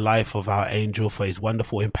celebrate the life of our angel for his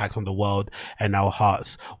wonderful impact on the world and our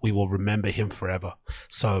hearts. We will remember him forever.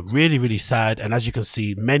 So really, really sad. And as you can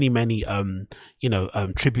see, many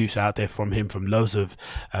tributes out there from him, from loads of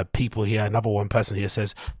people here. Another one person here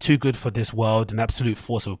says, too good for this world, an absolute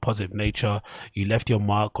force of positive nature. You left your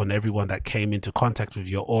mark on everyone that came into contact with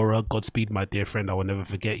your aura. Godspeed, my dear friend. I will never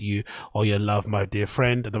forget you or your love, my dear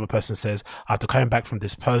friend. Another person says, after coming back from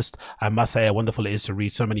this post, I must say how wonderful it is to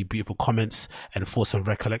read so many beautiful comments and thoughts and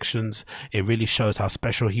recollections. It really shows how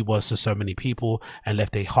special he was to so many people and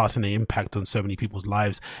left a heartening impact on so many people's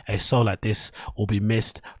lives. A soul like this will be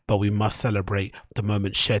missed, but we must celebrate the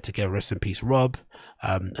moment shared together. Rest in peace, Rob.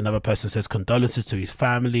 Another person says, condolences to his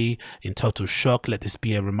family, in total shock. Let this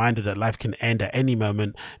be a reminder that life can end at any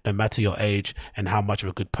moment, no matter your age and how much of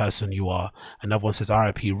a good person you are. Another one says,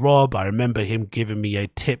 RIP Rob. I remember him giving me a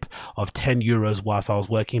tip of €10 whilst I was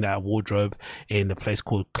working at a wardrobe in a place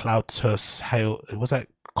called Cloutus. Was that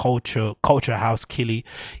Culture House, Killy?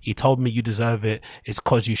 He told me, you deserve it. It's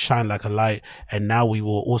cause you shine like a light, and now we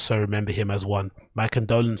will also remember him as one. My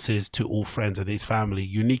condolences to all friends and his family.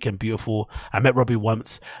 Unique and beautiful. I met Robbie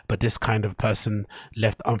once, but this kind of person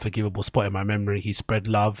left unforgivable spot in my memory. He spread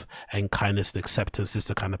love and kindness and acceptance. This is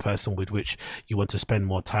the kind of person with which you want to spend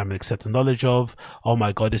more time and accept the knowledge of. Oh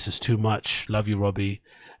my God, this is too much. Love you, Robbie.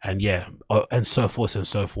 And yeah, and so forth and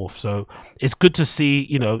so forth. So it's good to see,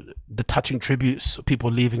 the touching tributes, people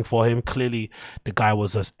leaving for him. Clearly the guy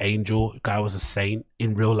was an angel, the guy was a saint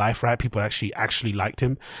in real life, right? People actually liked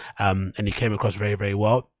him, and he came across very, very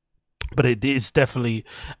well. But it is definitely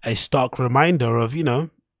a stark reminder of,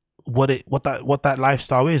 what that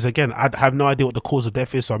lifestyle is. Again, I have no idea what the cause of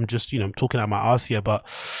death is, so I'm just, I'm talking out my ass here, but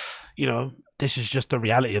this is just the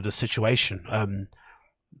reality of the situation.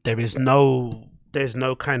 There's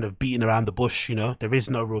no kind of beating around the bush, there is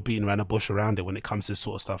no real beating around the bush around it when it comes to this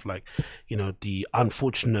sort of stuff. Like, the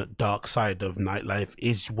unfortunate dark side of nightlife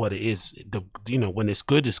is what it is. When it's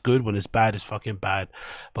good, it's good. When it's bad, it's fucking bad.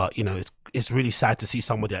 But, it's really sad to see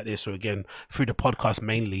somebody like this. So again, through the podcast,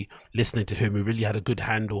 mainly listening to him, who really had a good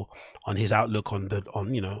handle on his outlook on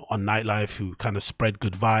nightlife, who kind of spread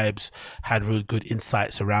good vibes, had real good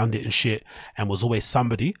insights around it and shit, and was always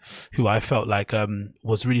somebody who I felt like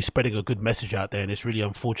was really spreading a good message out there. And it's really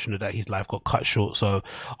unfortunate that his life got cut short. So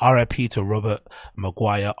RIP to Robert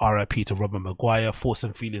Maguire, RIP to Robert Maguire. Thoughts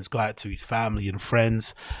and feelings go out to his family and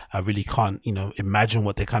friends. I really can't imagine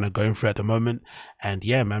what they're kind of going through at the moment. And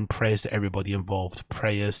yeah, man, prayers to everybody involved.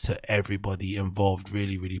 Prayers to everybody involved.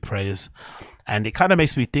 Really, really prayers. And it kind of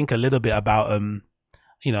makes me think a little bit about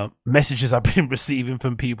messages I've been receiving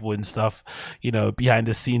from people and stuff, behind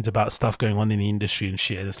the scenes about stuff going on in the industry and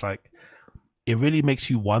shit. And it's like, it really makes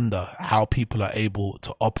you wonder how people are able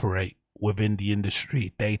to operate within the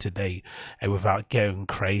industry day to day and without getting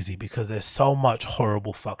crazy, because there's so much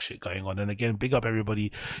horrible fuck shit going on. And again, big up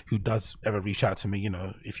everybody who does ever reach out to me.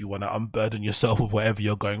 If you want to unburden yourself with whatever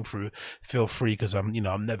you're going through, feel free, because I'm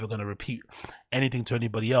never going to repeat anything to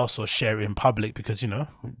anybody else or share it in public, because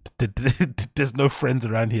there's no friends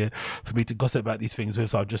around here for me to gossip about these things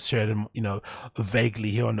with, so I'll just share them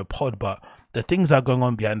vaguely here on the pod. But the things that are going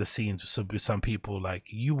on behind the scenes with some people, like,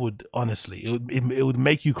 you would honestly, it would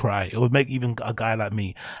make you cry. It would make even a guy like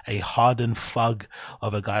me, a hardened thug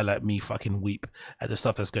of a guy like me, fucking weep at the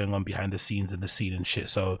stuff that's going on behind the scenes and the scene and shit.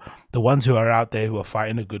 So the ones who are out there, who are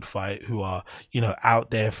fighting a good fight, who are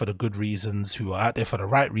out there for the good reasons, who are out there for the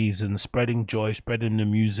right reasons, spreading joy, spreading the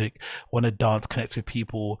music, want to dance, connect with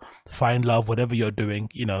people, find love, whatever you're doing,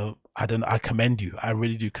 I commend you. I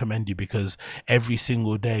really do commend you, because every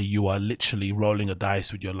single day you are literally rolling a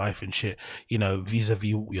dice with your life and shit,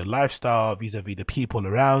 vis-a-vis your lifestyle, vis-a-vis the people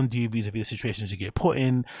around you, vis-a-vis the situations you get put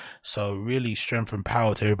in. So really strength and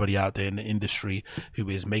power to everybody out there in the industry who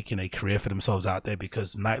is making a career for themselves out there,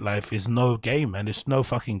 because nightlife is no game, and it's no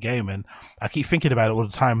fucking game. And I keep thinking about it all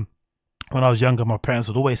the time. When I was younger, my parents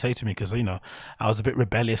would always say to me, because, I was a bit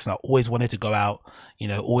rebellious and I always wanted to go out,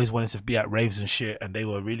 always wanted to be at raves and shit. And they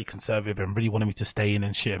were really conservative and really wanted me to stay in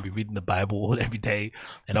and shit and be reading the Bible all every day.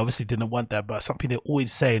 And obviously didn't want that. But something they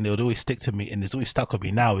always say, and they would always stick to me, and it's always stuck with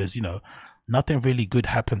me now, is, nothing really good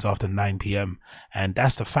happens after 9 p.m. And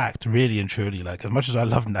that's the fact, really and truly. Like, as much as I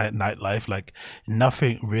love nightlife, like,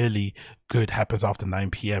 nothing really good happens after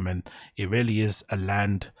 9 p.m. And it really is a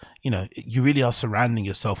land, you know, you really are surrounding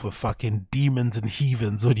yourself with fucking demons and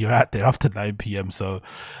heathens when you're out there after 9 p.m. So,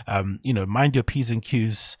 you know, mind your P's and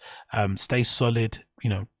Q's, stay solid, you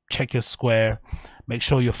know, check your square, make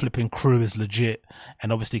sure your flipping crew is legit,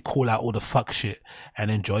 and obviously call out all the fuck shit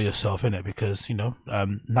and enjoy yourself in it, because, you know,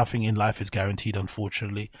 nothing in life is guaranteed.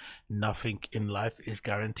 Unfortunately, nothing in life is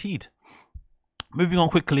guaranteed. Moving on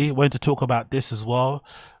quickly, I wanted to talk about this as well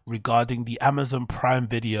regarding the Amazon Prime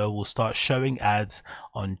Video will start showing ads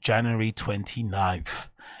on January 29th.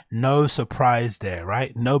 No surprise there,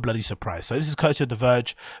 right? No bloody surprise. So this is courtesy of The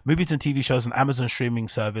Verge. Movies and TV shows on Amazon streaming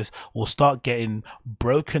service will start getting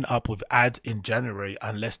broken up with ads in January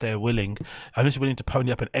unless you're willing to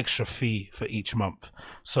pony up an extra fee for each month.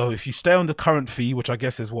 So if you stay on the current fee, which I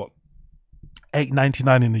guess is what,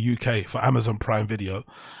 $8.99 in the UK for Amazon Prime Video,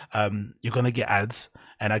 you're gonna get ads.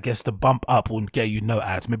 And I guess the bump up will get you no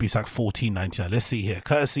ads. Maybe it's like $14.99. Let's see here.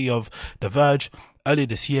 Courtesy of The Verge. Earlier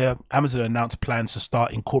this year, Amazon announced plans to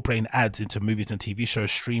start incorporating ads into movies and TV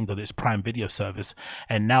shows streamed on its Prime Video service.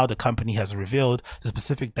 And now the company has revealed the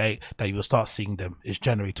specific date that you will start seeing them is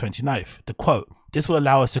January 29th. The quote, "This will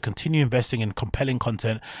allow us to continue investing in compelling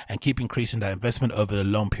content and keep increasing that investment over a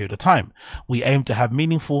long period of time. We aim to have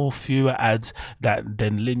meaningful, fewer ads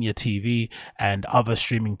than linear TV and other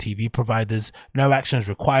streaming TV providers. No action is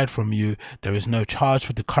required from you. There is no charge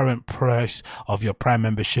for the current price of your Prime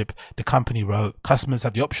membership," the company wrote. Customers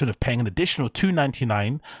have the option of paying an additional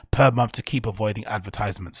 $2.99 per month to keep avoiding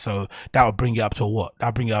advertisements. So that will bring it up to what?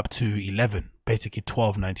 That'll bring it up to 11. Basically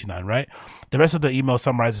 $12.99, right? The rest of the email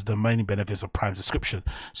summarizes the main benefits of Prime subscription.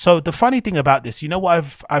 So the funny thing about this, you know what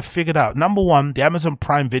I've figured out? Number one, the Amazon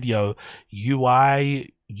Prime Video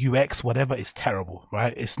UI, UX, whatever, is terrible,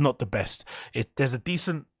 right? It's not the best. There's a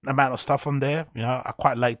decent amount of stuff on there. You know, I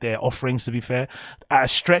quite like their offerings, to be fair. At a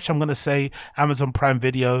stretch, I'm going to say Amazon Prime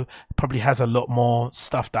Video probably has a lot more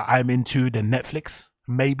stuff that I'm into than Netflix,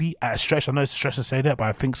 maybe at a stretch. I know it's a stretch to say that, but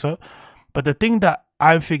I think so. But the thing that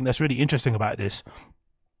I think that's really interesting about this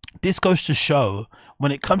goes to show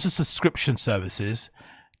when it comes to subscription services,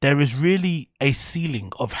 there is really a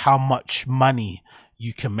ceiling of how much money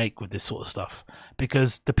you can make with this sort of stuff.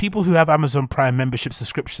 Because the people who have Amazon Prime membership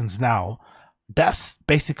subscriptions now, that's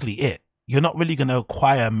basically it. You're not really going to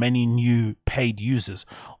acquire many new paid users.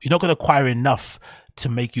 You're not going to acquire enough to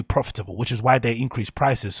make you profitable, which is why they increase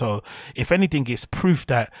prices. So if anything, it's proof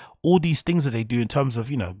that all these things that they do in terms of,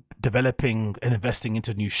 you know, developing and investing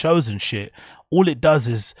into new shows and shit, all it does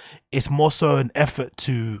is it's more so an effort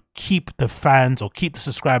to keep the fans or keep the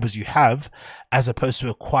subscribers you have, as opposed to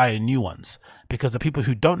acquire new ones. Because the people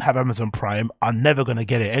who don't have Amazon Prime are never going to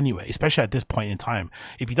get it anyway, especially at this point in time.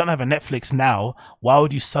 If you don't have a Netflix now, why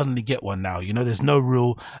would you suddenly get one now? You know, there's no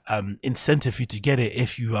real incentive for you to get it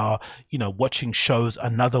if you are, you know, watching shows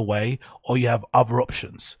another way or you have other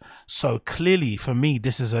options. So clearly for me,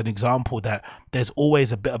 this is an example that there's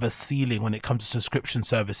always a bit of a ceiling when it comes to subscription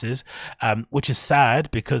services, which is sad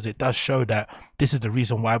because it does show that this is the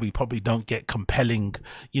reason why we probably don't get compelling,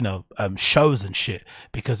 you know, shows and shit,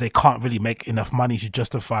 because they can't really make enough money to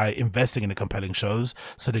justify investing in the compelling shows.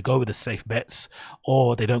 So they go with the safe bets,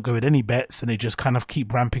 or they don't go with any bets and they just kind of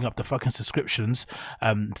keep ramping up the fucking subscriptions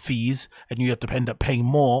fees, and you have to end up paying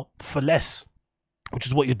more for less, which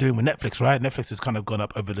is what you're doing with Netflix, right? Netflix has kind of gone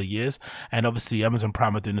up over the years, and obviously Amazon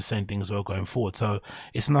Prime are doing the same thing as well going forward. So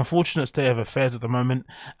it's an unfortunate state of affairs at the moment.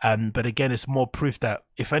 But again, it's more proof that,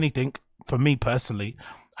 if anything, for me personally,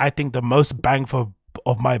 I think the most bang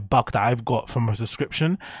of my buck that I've got from a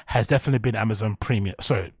subscription has definitely been Amazon Premium.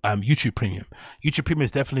 Sorry, YouTube Premium. YouTube Premium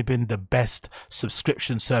has definitely been the best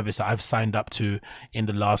subscription service that I've signed up to in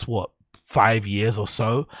the last, 5 years or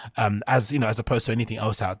so, as you know, as opposed to anything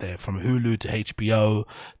else out there, from Hulu to HBO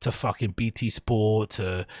to fucking BT Sport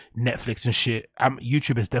to Netflix and shit.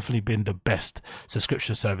 YouTube has definitely been the best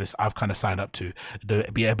subscription service I've kind of signed up to.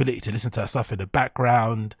 The ability to listen to that stuff in the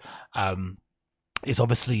background, is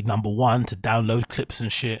obviously number one, to download clips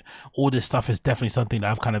and shit. All this stuff is definitely something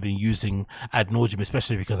that I've kind of been using ad nauseum,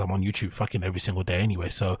 especially because I'm on YouTube fucking every single day anyway.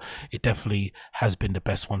 So it definitely has been the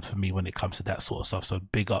best one for me when it comes to that sort of stuff. So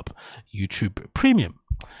big up YouTube Premium.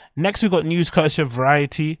 Next, we've got news courtesy of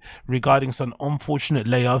Variety regarding some unfortunate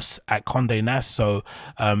layoffs at Conde Nast. So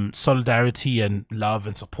solidarity and love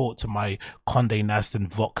and support to my Conde Nast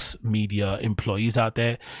and Vox Media employees out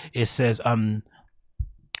there. It says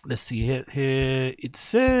Let's see here. Here it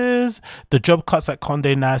says the job cuts at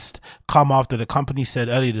Conde Nast come after the company said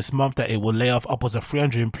earlier this month that it will lay off upwards of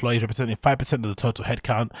 300 employees, representing 5% of the total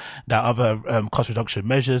headcount. That other cost reduction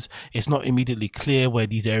measures. It's not immediately clear where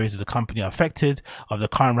these areas of the company are affected. Of the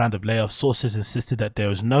current round of layoffs, sources insisted that there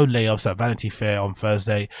was no layoffs at Vanity Fair on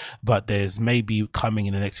Thursday, but there's maybe coming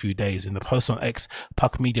in the next few days. In the post on X,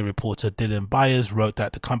 Puck Media reporter Dylan Byers wrote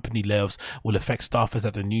that the company layoffs will affect staffers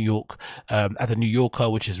at the New Yorker,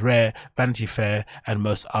 which is rare, Vanity Fair, and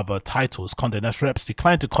most other titles. Conde Nast reps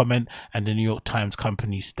declined to comment, and the New York Times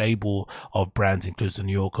company stable of brands includes the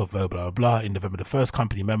New Yorker, Vogue, blah, blah, blah. In November the 1st,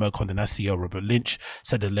 company memo, Conde Nast CEO Robert Lynch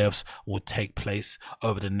said the layoffs would take place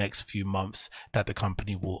over the next few months, that the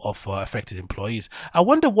company will offer affected employees. I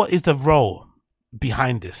wonder what is the role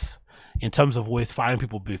behind this in terms of always firing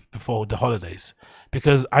people before the holidays.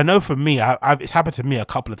 Because I know for me, it's happened to me a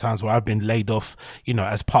couple of times where I've been laid off, you know,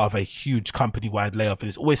 as part of a huge company-wide layoff, and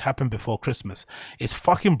it's always happened before Christmas. It's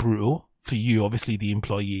fucking brutal for you, obviously the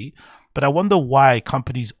employee, but I wonder why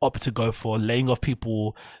companies opt to go for laying off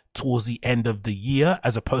people towards the end of the year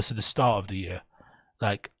as opposed to the start of the year.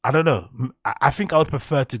 Like, I don't know. I think I would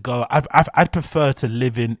prefer to go, I'd prefer to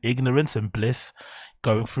live in ignorance and bliss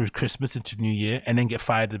going through Christmas into New Year and then get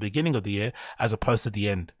fired at the beginning of the year as opposed to the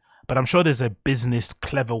end. But I'm sure there's a business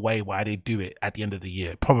clever way why they do it at the end of the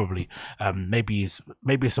year. Probably, maybe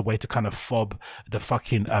it's a way to kind of fob the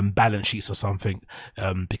fucking balance sheets or something,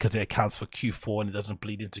 because it accounts for Q4 and it doesn't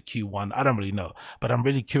bleed into Q1. I don't really know, but I'm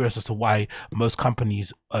really curious as to why most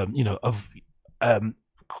companies,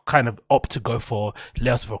 kind of opt to go for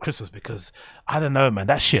layoffs before Christmas, because I don't know, man,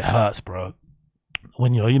 that shit hurts, bro.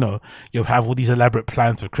 When you have all these elaborate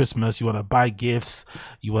plans for Christmas, you want to buy gifts,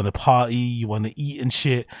 you want to party, you want to eat and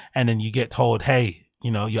shit, and then you get told, hey,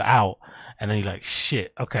 you're out, and then you're like,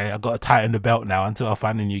 shit, okay, I got to tighten the belt now until I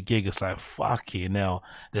find a new gig. It's like, fuck you now.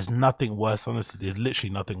 There's nothing worse, honestly. There's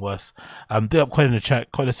literally nothing worse. Big up Colin in the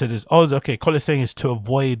chat. Colin said this. Oh, okay. Colin's saying is to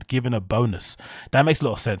avoid giving a bonus. That makes a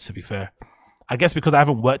lot of sense, to be fair. I guess because I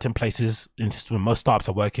haven't worked in places, when most startups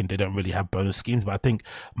are working, they don't really have bonus schemes, but I think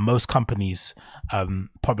most companies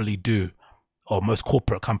probably do, or most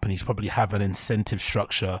corporate companies probably have an incentive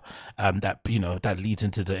structure that leads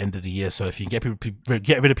into the end of the year. So if you get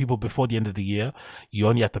rid of people before the end of the year, you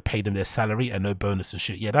only have to pay them their salary and no bonus and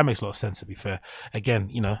shit. Yeah, that makes a lot of sense, to be fair. Again,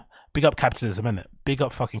 big up capitalism, innit? Big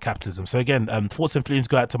up fucking capitalism. So again, thoughts and feelings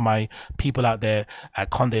go out to my people out there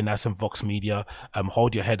at Conde Nast and Vox Media.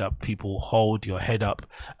 Hold your head up, people. Hold your head up.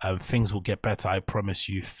 Things will get better. I promise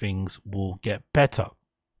you, things will get better.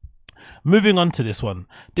 Moving on to this one.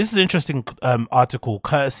 This is an interesting article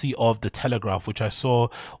courtesy of The Telegraph, which I saw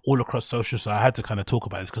all across social, so I had to kind of talk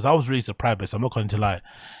about this because I was really surprised by this. I'm not going to lie.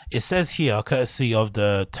 It says here, courtesy of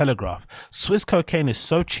The Telegraph, Swiss cocaine is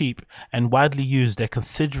so cheap and widely used they're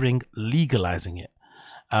considering legalizing it.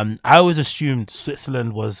 I always assumed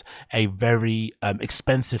Switzerland was a very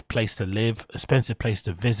expensive place to live, expensive place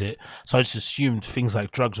to visit. So I just assumed things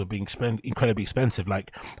like drugs were being incredibly expensive.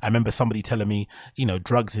 Like, I remember somebody telling me,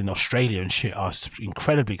 drugs in Australia and shit are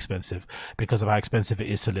incredibly expensive because of how expensive it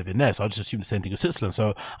is to live in there. So I just assumed the same thing with Switzerland.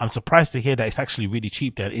 So I'm surprised to hear that it's actually really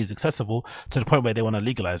cheap there. It is accessible to the point where they want to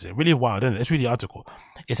legalize it. Really wild, isn't it? Let's read the article.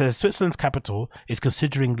 It says Switzerland's capital is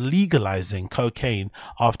considering legalizing cocaine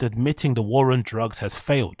after admitting the war on drugs has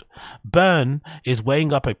failed. Bern is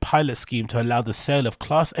weighing up a pilot scheme to allow the sale of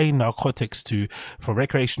Class A narcotics for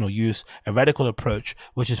recreational use, a radical approach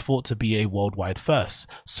which is thought to be a worldwide first.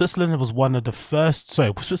 Switzerland has one of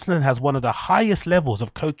the highest levels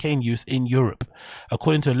of cocaine use in Europe,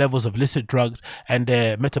 according to levels of illicit drugs and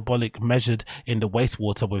their metabolic measured in the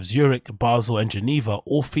wastewater, with Zurich, Basel, and Geneva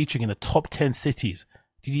all featuring in the top 10 cities.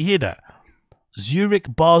 Did you hear that?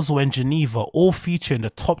 Zurich, Basel, and Geneva all feature in the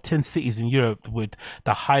top 10 cities in Europe with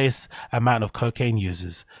the highest amount of cocaine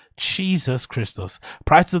users. Jesus Christos.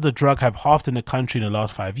 Prices of the drug have halved in the country in the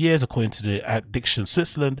last 5 years, according to the Addiction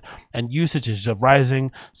Switzerland, and usage is rising.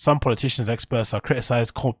 Some politicians and experts are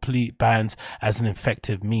criticized complete bans as an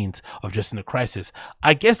effective means of addressing the crisis.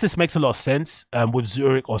 I guess this makes a lot of sense with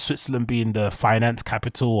Zurich or Switzerland being the finance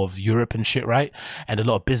capital of Europe and shit, right? And a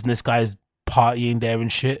lot of business guys partying there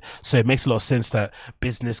and shit, so it makes a lot of sense that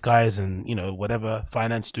business guys and whatever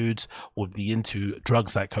finance dudes would be into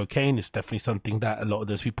drugs like cocaine. It's definitely something that a lot of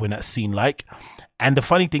those people in that scene like. And the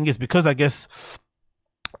funny thing is, because I guess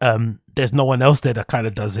there's no one else there that kind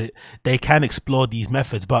of does it, they can explore these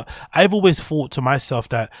methods. But I've always thought to myself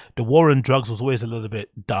that the war on drugs was always a little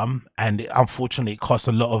bit dumb, and unfortunately it cost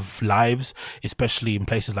a lot of lives, especially in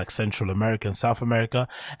places like Central America and South America.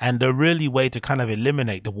 And the really way to kind of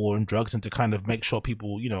eliminate the war on drugs and to kind of make sure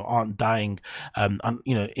people, you know, aren't dying,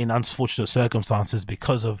 you know, in unfortunate circumstances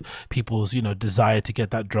because of people's, you know, desire to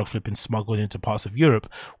get that drug flipping smuggled into parts of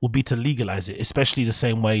Europe, would be to legalize it, especially the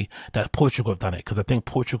same way that Portugal have done it. Because I think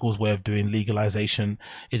Portugal's way of doing legalization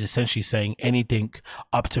is essentially saying anything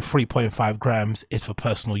up to 3.5 grams is for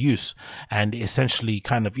personal use, and it essentially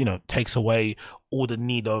kind of, you know, takes away all the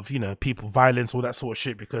need of, you know, people violence, all that sort of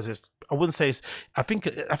shit. Because it's, I wouldn't say it's, I think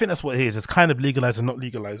that's what it is. It's kind of legalized and not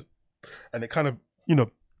legalized, and it kind of, you know,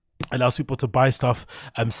 allows people to buy stuff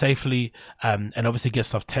safely, and obviously get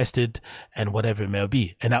stuff tested and whatever it may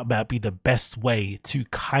be. And that might be the best way to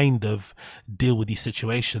kind of deal with these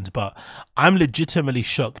situations. But I'm legitimately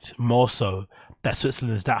shocked, more so, that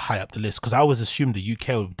Switzerland is that high up the list, because I always assumed the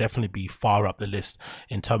UK would definitely be far up the list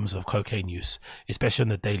in terms of cocaine use, especially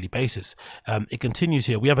on a daily basis. It continues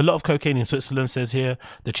here. We have a lot of cocaine in Switzerland, says here,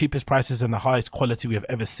 the cheapest prices and the highest quality we have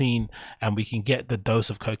ever seen, and we can get the dose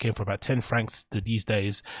of cocaine for about 10 francs these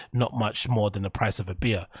days, not much more than the price of a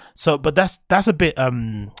beer. So, but that's a bit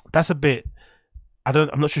I'm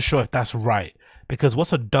not sure if that's right, because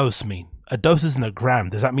what's a dose mean? A dose isn't a gram.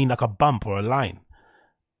 Does that mean like a bump or a line?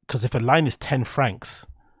 Because if a line is 10 francs,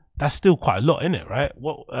 that's still quite a lot, isn't it? Right?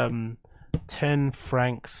 What 10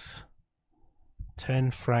 francs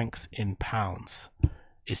in pounds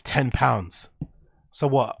is 10 pounds. So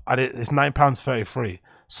what? It's £9.33.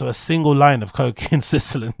 So a single line of coke in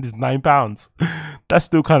Switzerland is £9. That's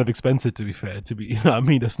still kind of expensive, to be fair. You know what I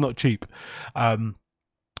mean? That's not cheap.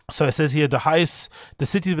 So it says here the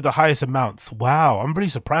cities with the highest amounts. Wow, I'm really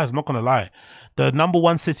surprised. I'm not gonna lie. The number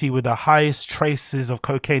one city with the highest traces of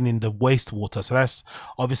cocaine in the wastewater, so that's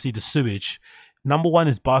obviously the sewage. Number one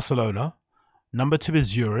is Barcelona. Number two is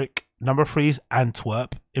Zurich. Number three is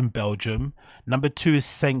Antwerp in Belgium. Number two is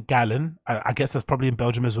St. Gallen. I guess that's probably in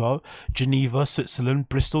Belgium as well. Geneva, Switzerland.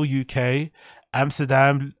 Bristol, UK.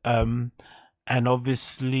 Amsterdam, and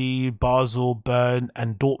obviously Basel, Bern,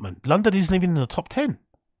 and Dortmund. London isn't even in the top 10.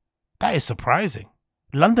 That is surprising.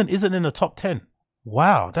 London isn't in the top 10.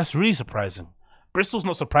 Wow, that's really surprising. Bristol's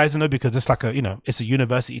not surprising though, because it's like a, you know, it's a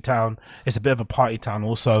university town. It's a bit of a party town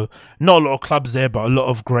also. Not a lot of clubs there, but a lot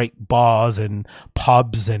of great bars and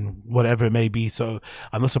pubs and whatever it may be. So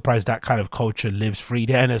I'm not surprised that kind of culture lives free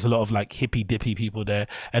there. And there's a lot of like hippy dippy people there,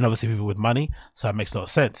 and obviously people with money. So that makes a lot of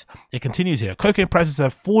sense. It continues here. Cocaine prices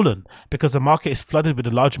have fallen because the market is flooded with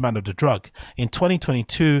a large amount of the drug. In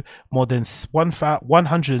 2022, more than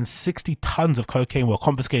 160 tons of cocaine were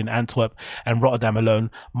confiscated in Antwerp and Rotterdam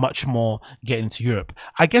alone, much more getting to Europe.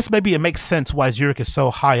 I guess maybe it makes sense why Zurich is so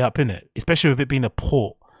high up in it, especially with it being a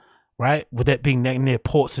port, right? With it being near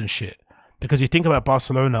ports and shit. Because you think about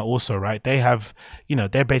Barcelona also, right? They have, you know,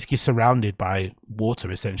 they're basically surrounded by water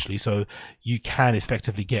essentially. So you can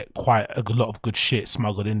effectively get quite a lot of good shit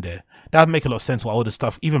smuggled in there. That would make a lot of sense why all the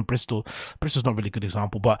stuff, even Bristol's not really a good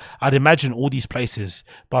example, but I'd imagine all these places,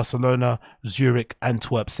 Barcelona, Zurich,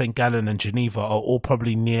 Antwerp, St. Gallen and Geneva are all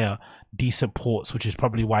probably near decent ports, which is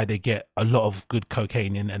probably why they get a lot of good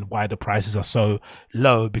cocaine in and why the prices are so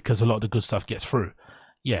low, because a lot of the good stuff gets through.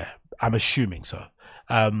 Yeah, I'm assuming so.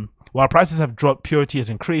 While prices have dropped, purity has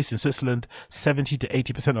increased. In Switzerland, 70 to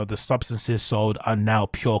 80% of the substances sold are now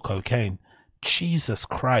pure cocaine. Jesus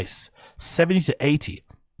Christ, 70 to 80,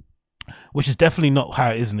 which is definitely not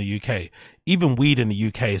how it is in the UK. Even weed in the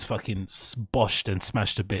UK is fucking boshed and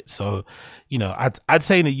smashed a bit. So, you know, I'd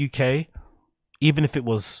say in the UK, even if it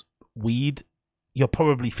was weed, you're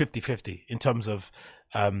probably 50-50 in terms of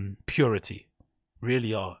purity.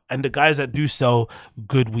 Really are. And the guys that do sell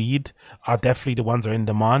good weed are definitely the ones that are in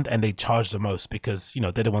demand, and they charge the most because, you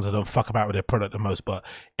know, they're the ones that don't fuck about with their product the most. But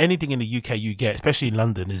anything in the UK you get, especially in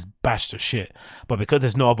London, is bashed to shit. But because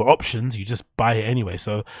there's no other options, you just buy it anyway.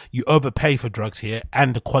 So you overpay for drugs here,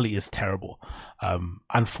 and the quality is terrible.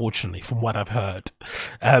 Unfortunately, from what I've heard.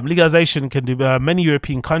 Legalization can do many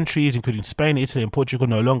European countries, including Spain, Italy, and Portugal,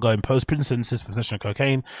 no longer impose prison sentences for possession of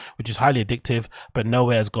cocaine, which is highly addictive, but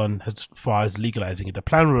nowhere has gone as far as legalizing it. The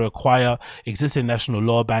plan will require existing national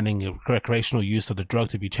law banning recreational use of the drug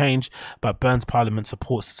to be changed, but Bern's parliament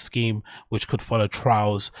supports the scheme, which could follow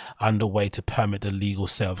trials underway to permit the legal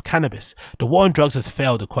sale of cannabis. The war on drugs has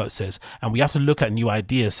failed, the quote says, and we have to look at new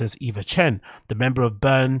ideas, says Eva Chen, the member of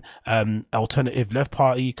Bern Alternative Left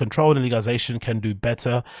Party. Control and legalization can do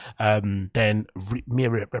better than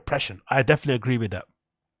mere repression. I definitely agree with that.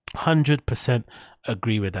 100%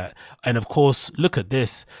 agree with that. And of course, look at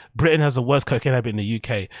this. Britain has the worst cocaine habit in the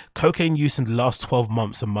UK. Cocaine use in the last 12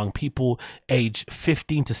 months among people aged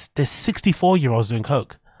 15 to... There's 64-year-olds doing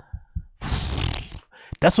coke.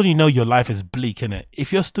 That's when you know your life is bleak, innit?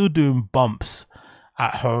 If you're still doing bumps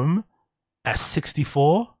at home at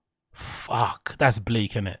 64, fuck, that's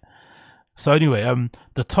bleak, innit? So anyway,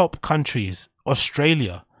 the top countries: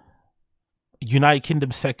 Australia, United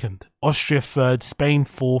Kingdom second, Austria third, Spain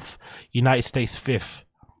fourth, United States fifth.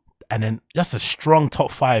 And then that's a strong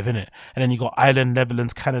top five, innit? And then you got Ireland,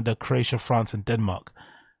 Netherlands, Canada, Croatia, France, and Denmark.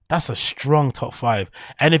 That's a strong top five.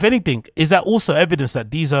 And if anything, is that also evidence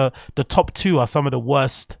that these are the top two are some of the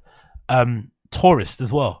worst tourists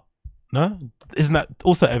as well? No? Isn't that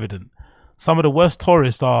also evident? Some of the worst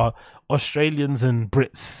tourists are Australians and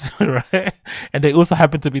Brits, right? And they also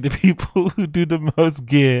happen to be the people who do the most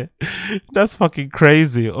gear. That's fucking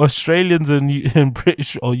crazy. Australians and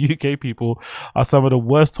British or UK people are some of the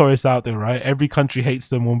worst tourists out there, right? Every country hates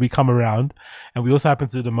them when we come around, and we also happen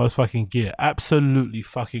to do the most fucking gear. Absolutely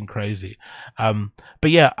fucking crazy. But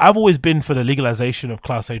yeah, I've always been for the legalization of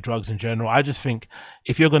Class A drugs in general. I just think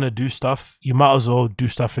if you're going to do stuff, you might as well do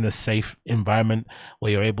stuff in a safe environment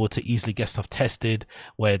where you're able to easily get stuff tested,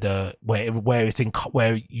 where it's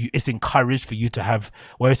encouraged for you to have,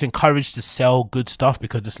 where it's encouraged to sell good stuff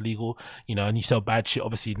because it's legal, you know, and you sell bad shit,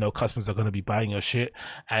 obviously no customers are going to be buying your shit.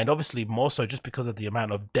 And obviously more so just because of the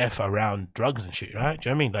amount of death around drugs and shit, right? Do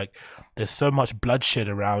you know what I mean? Like, there's so much bloodshed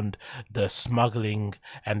around the smuggling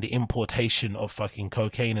and the importation of fucking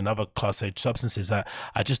cocaine and other Class A substances that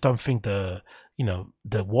I just don't think the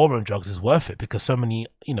war on drugs is worth it, because so many,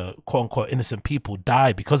 quote unquote innocent people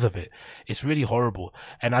die because of it. It's really horrible.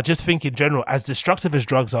 And I just think in general, as destructive as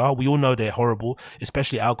drugs are, we all know they're horrible,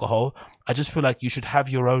 especially alcohol. I just feel like you should have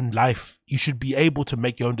your own life. You should be able to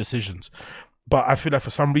make your own decisions. But I feel like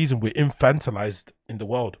for some reason we're infantilized in the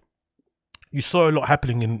world. You saw a lot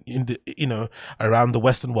happening in the, around the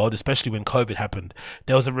Western world, especially when COVID happened.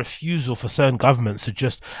 There was a refusal for certain governments to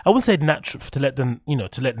just, I wouldn't say natural, to let them,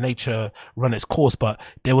 to let nature run its course, but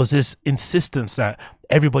there was this insistence that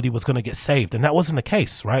everybody was going to get saved, and that wasn't the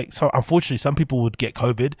case, right? So unfortunately, some people would get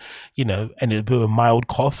COVID, and it'd be a mild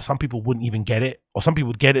cough. Some people wouldn't even get it, or some people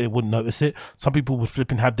would get it and wouldn't notice it. Some people would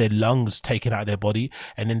flip and have their lungs taken out of their body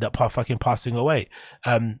and end up fucking passing away.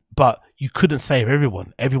 But you couldn't save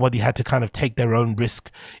everyone. Everybody had to kind of take their own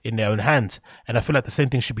risk in their own hands. And I feel like the same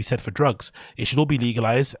thing should be said for drugs. It should all be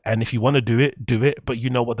legalized, and if you want to do it, but you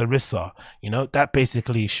know what the risks are. That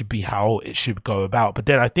basically should be how it should go about. But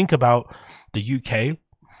then I think about the UK,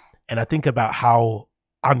 and I think about how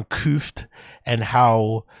uncouth and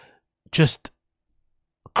how just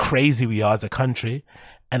crazy we are as a country.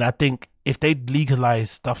 And I think if they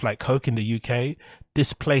legalize stuff like coke in the UK,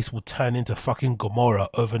 this place will turn into fucking Gomorrah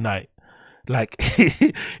overnight. Like,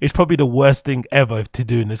 it's probably the worst thing ever to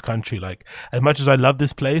do in this country. Like, as much as I love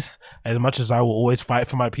this place, as much as I will always fight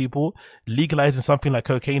for my people, legalizing something like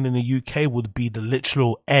cocaine in the UK would be the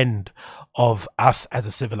literal end of us as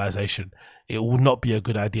a civilization. It would not be a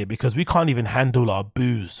good idea, because we can't even handle our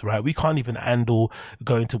booze, right? We can't even handle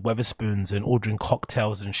going to Weatherspoons and ordering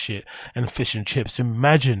cocktails and shit and fish and chips.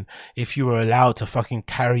 Imagine if you were allowed to fucking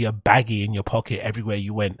carry a baggie in your pocket everywhere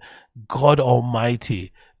you went. God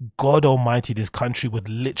almighty, this country would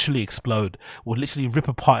literally explode, would literally rip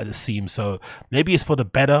apart at the seams. So maybe it's for the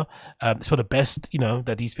better, it's for the best,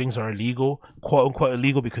 that these things are illegal, quote unquote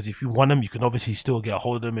illegal, because if you want them, you can obviously still get a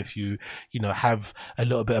hold of them if you, have a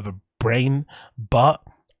little bit of a brain. But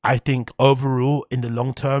I think overall, in the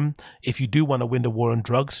long term, if you do want to win the war on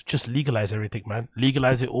drugs, just legalize everything, man.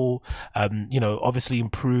 Legalize it all. Obviously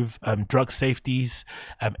improve drug safeties,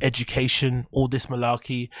 education, all this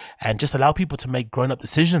malarkey, and just allow people to make grown-up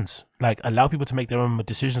decisions. Like, allow people to make their own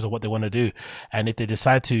decisions of what they want to do. And if they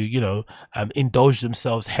decide to, indulge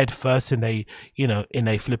themselves head first in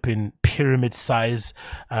a flipping pyramid size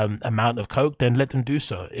amount of coke, then let them do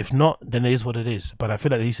so. If not, then it is what it is. But I feel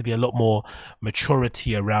like there needs to be a lot more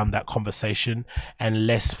maturity around that conversation and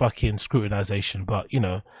less fucking scrutinization. But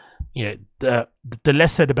yeah, the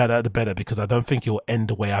less said about that, the better, because I don't think it will end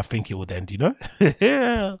the way I think it would end.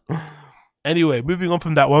 Yeah. Anyway, moving on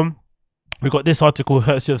from that one. We got this article,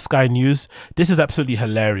 courtesy of Sky News. This is absolutely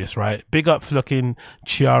hilarious, right? Big up fucking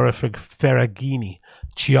Chiara Ferragni.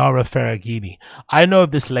 I know of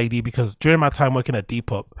this lady because during my time working at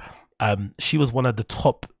Depop, she was one of the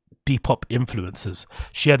top Depop influencers.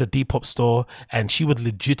 She had a Depop store and she would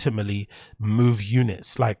legitimately move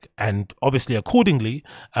units, like, and obviously accordingly,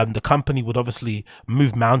 the company would obviously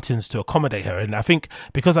move mountains to accommodate her. And I think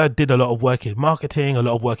because I did a lot of work in marketing, a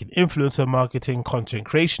lot of work in influencer marketing, content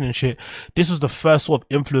creation and shit, this was the first sort of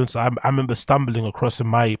influencer I remember stumbling across in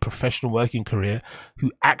my professional working career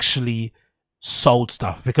who actually sold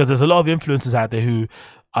stuff. Because there's a lot of influencers out there who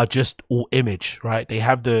are just all image, right? They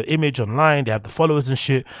have the image online, they have the followers and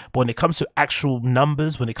shit, but when it comes to actual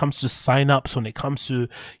numbers, when it comes to sign-ups, when it comes to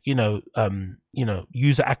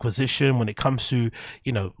user acquisition, when it comes to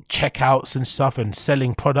checkouts and stuff and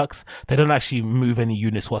selling products, they don't actually move any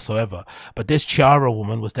units whatsoever. But this Chiara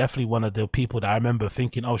woman was definitely one of the people that I remember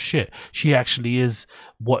thinking, oh shit, she actually is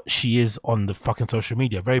what she is on the fucking social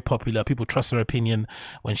media. Very popular, people trust her opinion.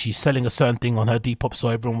 When she's selling a certain thing on her Depop, so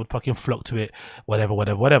everyone would fucking flock to it, whatever.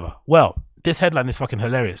 Well, this headline is fucking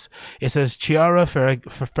hilarious. It says Chiara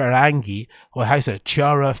Ferragni, or how you say it?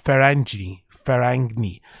 Chiara Ferragni.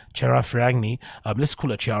 Let's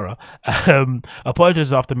call her Chiara.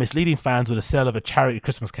 Apologizes after misleading fans with the sale of a charity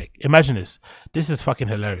Christmas cake. Imagine this. This is fucking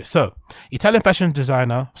hilarious. So, Italian fashion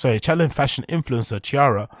influencer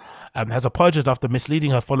Chiara has apologized after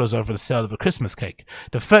misleading her followers over the sale of a Christmas cake.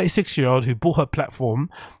 The 36-year-old who bought her platform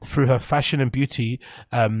through her fashion and beauty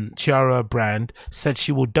Chiara brand said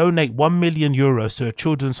she will donate €1 million to a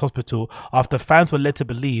children's hospital after fans were led to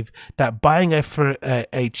believe that buying a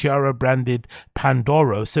Chiara branded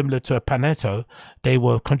Pandoro similar to a Panetto, they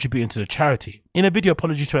were contributing to the charity. In a video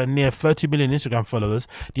apology to her near 30 million Instagram followers,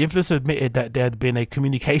 the influencer admitted that there had been a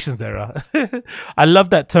communications error. I love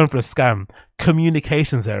that term for a scam.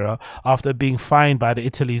 Communications error after being fined by the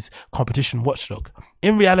Italy's competition watchdog.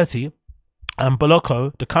 In reality,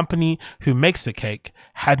 Bolocco, the company who makes the cake,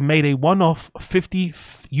 had made a one-off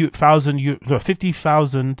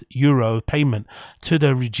 €50,000 payment to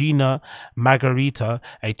the Regina Margherita,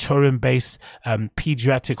 a Turin-based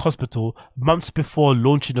pediatric hospital, months before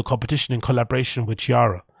launching the competition in collaboration with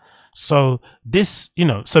Chiara. So this,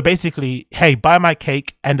 so basically, hey, buy my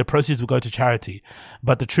cake and the proceeds will go to charity.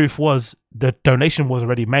 But the truth was the donation was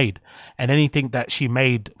already made, and anything that she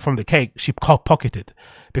made from the cake, she pocketed.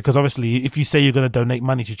 Because obviously, if you say you're going to donate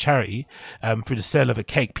money to charity through the sale of a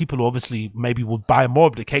cake, people obviously maybe would buy more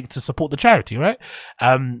of the cake to support the charity, right?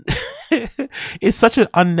 It's such an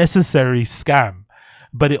unnecessary scam,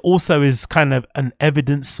 but it also is kind of an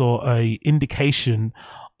evidence or a indication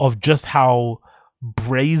of just how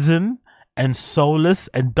brazen and soulless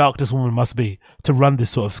and dark this woman must be to run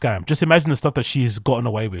this sort of scam. Just imagine the stuff that she's gotten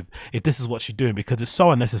away with if this is what she's doing, because it's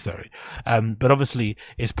so unnecessary. But obviously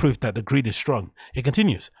it's proof that the greed is strong. It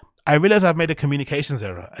continues. I realize I've made a communications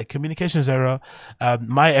error.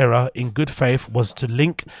 My error in good faith was to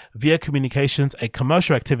link via communications a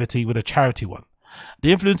commercial activity with a charity one.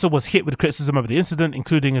 The influencer was hit with criticism over the incident,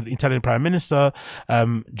 including the Italian Prime Minister,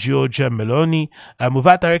 Giorgia Meloni.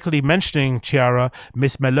 Without directly mentioning Chiara,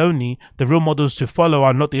 Miss Meloni, the real models to follow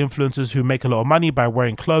are not the influencers who make a lot of money by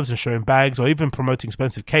wearing clothes and showing bags, or even promoting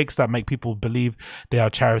expensive cakes that make people believe they are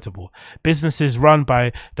charitable. Businesses run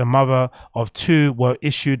by the mother of two were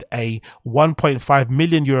issued a €1.5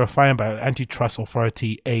 million fine by antitrust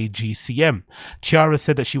authority AGCM. Chiara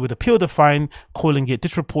said that she would appeal the fine, calling it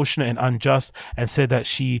disproportionate and unjust, and said that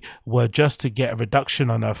she were just to get a reduction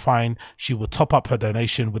on her fine, she would top up her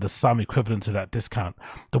donation with a sum equivalent to that discount.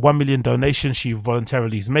 The 1 million donation she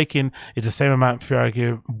voluntarily is making is the same amount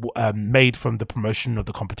Ferragni made from the promotion of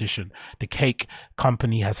the competition. The cake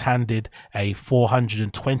company has handed a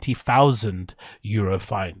 €420,000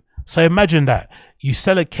 fine. So imagine that. You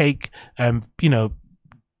sell a cake,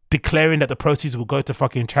 declaring that the proceeds will go to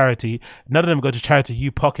fucking charity. None of them go to charity.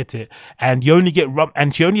 You pocket it, and you only get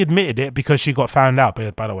and she only admitted it because she got found out,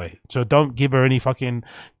 by the way. So don't give her any fucking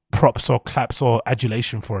props or claps or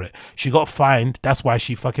adulation for it. She got fined. That's why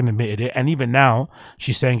she fucking admitted it. And even now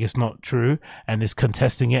she's saying it's not true and is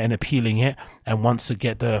contesting it and appealing it and wants to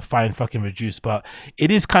get the fine fucking reduced. But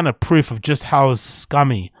it is kind of proof of just how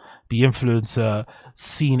scummy the influencer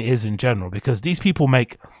scene is in general, because these people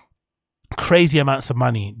make crazy amounts of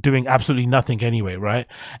money doing absolutely nothing anyway, right?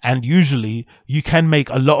 And usually you can make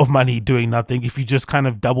a lot of money doing nothing if you just kind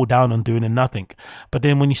of double down on doing nothing. But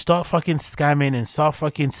then when you start fucking scamming and start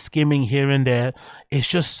fucking skimming here and there, it's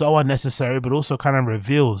just so unnecessary, but also kind of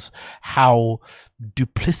reveals how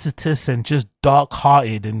duplicitous and just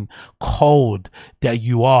dark-hearted and cold that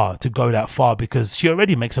you are to go that far, because she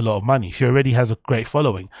already makes a lot of money. She already has a great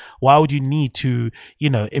following. Why would you need to, you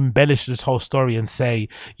know, embellish this whole story and say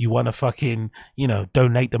you want to fucking, you know,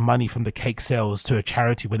 donate the money from the cake sales to a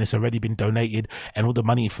charity when it's already been donated, and all the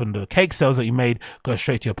money from the cake sales that you made goes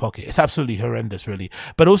straight to your pocket? It's absolutely horrendous, really.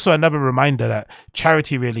 But also another reminder that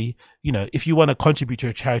charity, really, you know, if you want to contribute to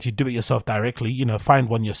a charity, do it yourself directly. You know, find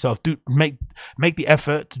one yourself. Do make the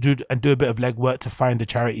effort to do a bit of legwork to find the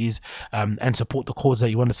charities and support the cause that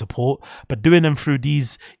you want to support. But doing them through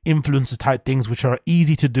these influencer type things, which are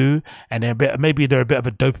easy to do, and maybe they're a bit of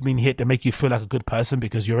a dopamine hit that make you feel like a good person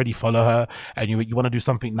because you already follow her and you want to do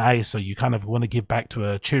something nice, so you kind of want to give back to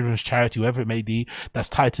a children's charity, whoever it may be, that's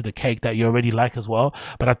tied to the cake that you already like as well.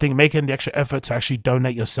 But I think making the extra effort to actually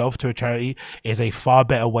donate yourself to a charity is a far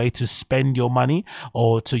better way to spend your money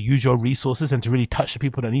or to use your resources and to really touch the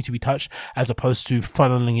people that need to be touched, as opposed to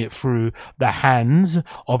funneling it through the hands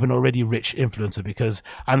of an already rich influencer. Because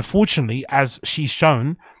unfortunately, as she's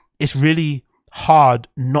shown, it's really hard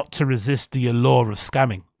not to resist the allure of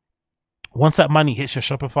scamming. Once that money hits your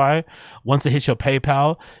Shopify, once it hits your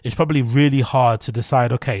PayPal, it's probably really hard to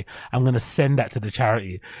decide, okay, I'm going to send that to the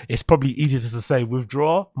charity. It's probably easier just to say,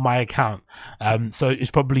 withdraw my account. So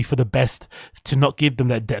it's probably for the best to not give them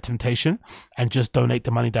that temptation and just donate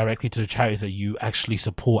the money directly to the charities that you actually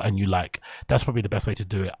support and you like. That's probably the best way to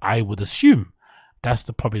do it, I would assume. That's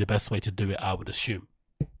probably the best way to do it, I would assume.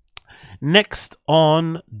 Next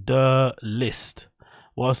on the list,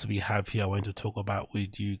 what else do we have here I want to talk about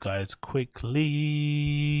with you guys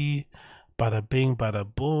quickly? Bada bing, bada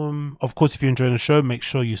boom. Of course, if you're enjoying the show, make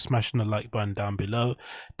sure you smash the like button down below.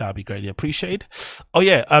 That'd be greatly appreciated. Oh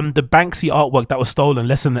yeah, the Banksy artwork that was stolen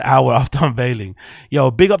less than an hour after unveiling. Yo,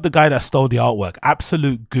 big up the guy that stole the artwork.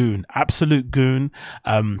 Absolute goon, absolute goon.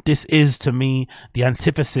 This is, to me, the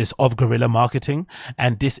antithesis of guerrilla marketing,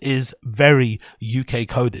 and this is very UK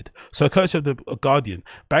coded. So, courtesy of the Guardian,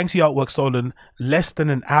 Banksy artwork stolen less than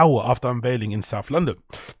an hour after unveiling in South London.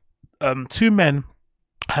 Two men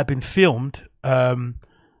have been filmed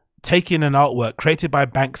taking an artwork created by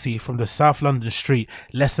Banksy from the South London street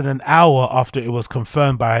less than an hour after it was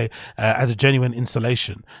confirmed by as a genuine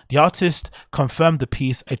installation. The artist confirmed the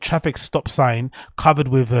piece, a traffic stop sign covered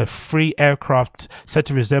with a free aircraft said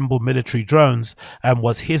to resemble military drones,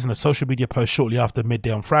 was his in a social media post shortly after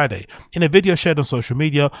midday on Friday. In a video shared on social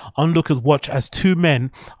media, onlookers watch as two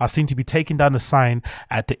men are seen to be taking down a sign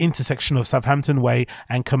at the intersection of Southampton Way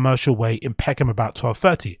and Commercial Way in Peckham about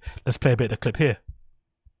 12:30. Let's play a bit of the clip here.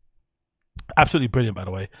 Absolutely brilliant, by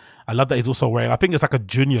the way. I love that he's also wearing, I think it's like a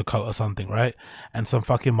junior coat or something, right? And some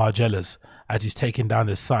fucking Margellas as he's taking down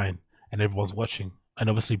this sign and everyone's watching. And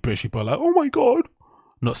obviously British people are like, oh my God.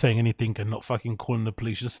 Not saying anything and not fucking calling the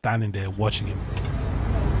police, just standing there watching him.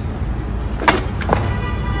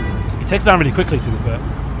 He takes down really quickly, to be fair.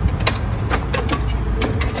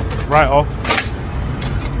 Right off.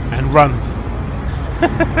 And runs.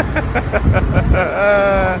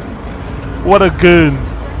 What a goon.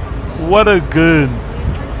 What a goon.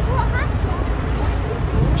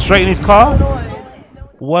 Straight in his car?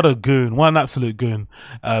 What a goon. What an absolute goon.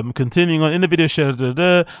 Continuing on in the video show,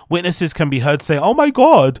 witnesses can be heard saying, oh my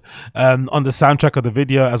God, on the soundtrack of the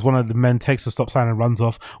video as one of the men takes the stop sign and runs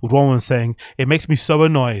off, with one woman saying, it makes me so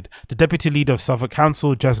annoyed. The deputy leader of Suffolk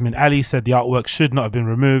Council, Jasmine Ali, said the artwork should not have been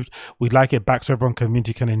removed. We'd like it back so everyone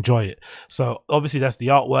community can enjoy it. So obviously that's the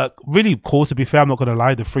artwork. Really cool, to be fair. I'm not going to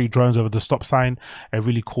lie. The free drones over the stop sign, a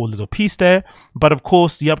really cool little piece there. But of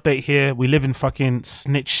course, the update here, we live in fucking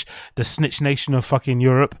the snitch nation of fucking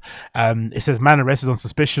Europe. It says man arrested on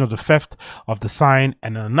suspicion of the theft of the sign,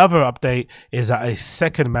 and another update is that a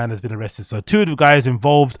second man has been arrested. So two of the guys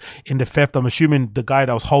involved in the theft, I'm assuming the guy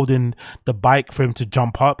that was holding the bike for him to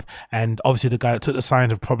jump up, and obviously the guy that took the sign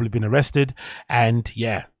have probably been arrested. And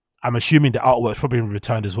yeah, I'm assuming the artwork's probably been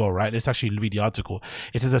returned as well, right? Let's actually read the article.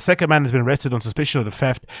 It says a second man has been arrested on suspicion of the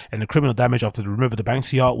theft and the criminal damage after the removal of the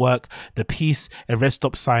Banksy artwork. The piece, a red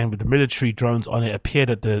stop sign with the military drones on it,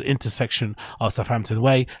 appeared at the intersection of Southampton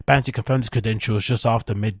Way. Banksy confirmed his credentials just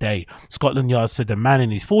after midday. Scotland Yard said the man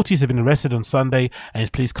in his 40s had been arrested on Sunday and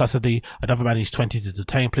is police custody. Another man in his 20s is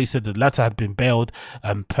detained. Police said the latter had been bailed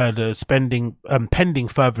per the pending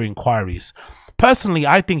further inquiries. Personally,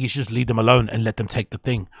 I think you should just leave them alone and let them take the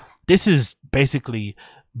thing. This is basically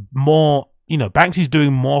more, you know, Banksy's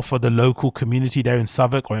doing more for the local community there in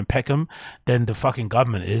Southwark or in Peckham than the fucking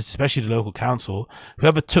government is, especially the local council.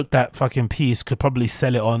 Whoever took that fucking piece could probably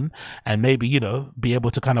sell it on and maybe, you know, be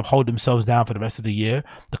able to kind of hold themselves down for the rest of the year.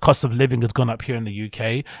 The cost of living has gone up here in the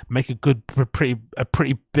UK, make a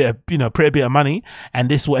pretty bit of money, and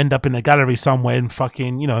this will end up in a gallery somewhere in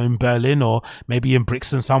fucking, you know, in Berlin or maybe in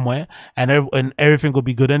Brixton somewhere, and everything will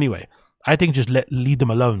be good anyway. I think just leave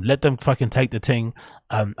them alone. Let them fucking take the thing.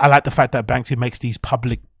 I like the fact that Banksy makes these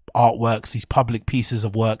public artworks, these public pieces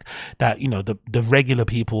of work that, you know, the regular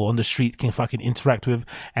people on the street can fucking interact with,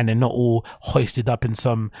 and they're not all hoisted up in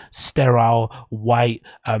some sterile white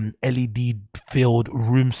LED filled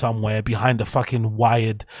room somewhere behind a fucking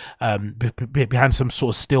wired behind some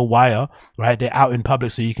sort of steel wire, right? They're out in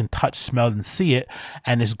public so you can touch, smell and see it,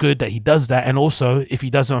 and it's good that he does that. And also, if he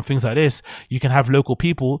does it on things like this, you can have local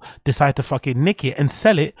people decide to fucking nick it and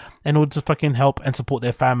sell it in order to fucking help and support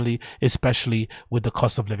their family, especially with the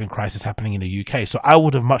cost of living crisis happening in the UK. So I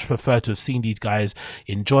would have much preferred to have seen these guys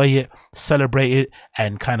enjoy it, celebrate it,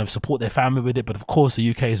 and kind of support their family with it. But of course, the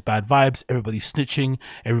UK is bad vibes. Everybody's snitching,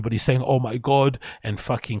 everybody's saying, oh my god, and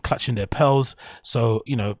fucking clutching their pearls. So,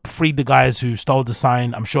 you know, free the guys who stole the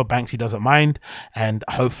sign. I'm sure Banksy doesn't mind, and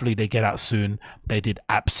hopefully they get out soon. They did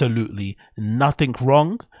absolutely nothing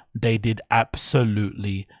wrong. They did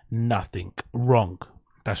absolutely nothing wrong.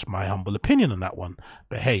 That's my humble opinion on that one.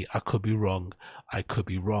 But hey, I could be wrong. I could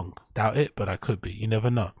be wrong. Doubt it, but I could be. You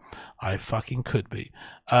never know. I fucking could be.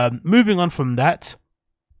 Moving on from that,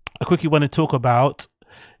 I quickly want to talk about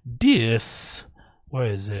this. Where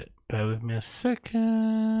is it? Bear with me a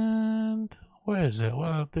second. Where is it?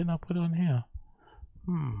 Well, didn't I put it on here?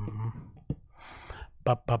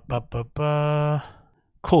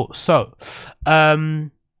 Cool. So,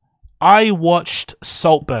 I watched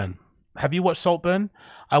Saltburn. Have you watched Saltburn?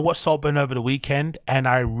 I watched Saltburn over the weekend, and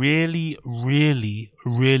I really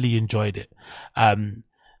enjoyed it.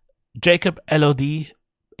 Jacob Elordi,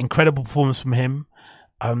 incredible performance from him.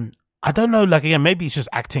 I don't know, like, again, maybe it's just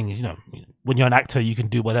acting. You know, when you're an actor, you can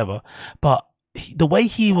do whatever. But the way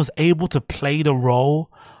he was able to play the role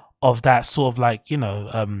of that sort of like, you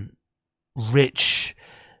know, rich,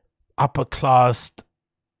 upper class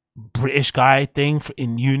British guy thing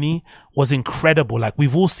in uni was incredible. Like,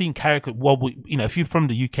 we've all seen character, well, you know, if you're from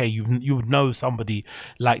the UK, you would know somebody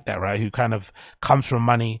like that, right, who kind of comes from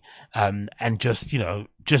money and just, you know,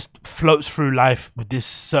 just floats through life with this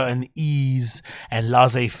certain ease and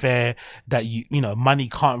laissez-faire that you know, money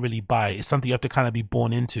can't really buy. It's something you have to kind of be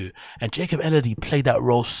born into, and Jacob Elordi played that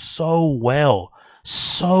role so well.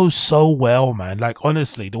 So well, man. Like,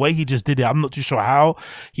 honestly, the way he just did it, I'm not too sure how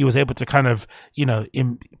he was able to kind of, you know,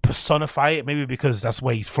 personify it. Maybe because that's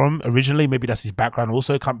where he's from originally. Maybe that's his background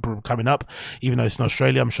also coming up. Even though it's in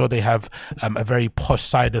Australia, I'm sure they have a very posh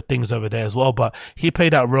side of things over there as well. But he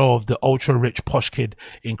played that role of the ultra rich posh kid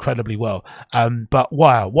incredibly well. But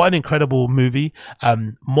wow, what an incredible movie.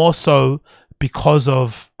 More so because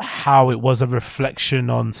of how it was a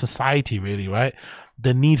reflection on society, really, right?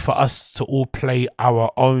 The need for us to all play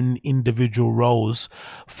our own individual roles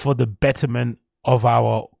for the betterment of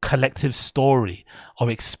our collective story of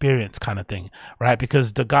experience, kind of thing, right?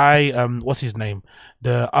 Because the guy, what's his name?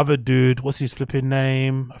 The other dude, what's his flipping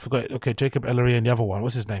name? I forgot. Okay, Jacob Elordi, and the other one,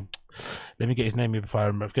 what's his name? Let me get his name here before I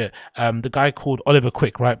remember. Forget. The guy called Oliver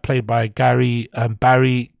Quick, right? Played by Barry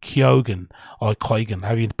Keoghan, or Keoghan,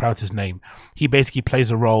 how you pronounce his name. He basically plays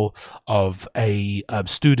a role of a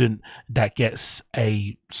student that gets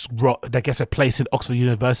a place in Oxford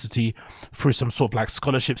University through some sort of like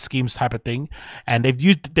scholarship schemes type of thing. And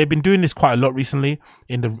they've been doing this quite a lot recently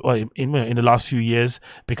in the last few years,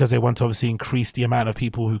 because they want to obviously increase the amount of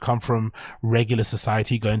people who come from regular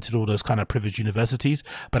society going to all those kind of privileged universities.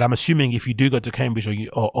 But I'm assuming if you do go to Cambridge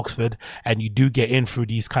or Oxford and you do get in through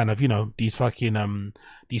these kind of, you know, these fucking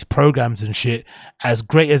these programs and shit, as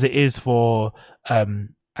great as it is for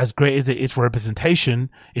representation,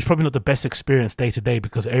 it's probably not the best experience day to day,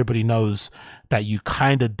 because everybody knows that you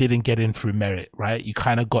kind of didn't get in through merit, right? You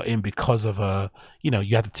kind of got in because of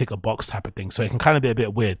you had to tick a box type of thing. So it can kind of be a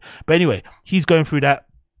bit weird. But anyway, he's going through that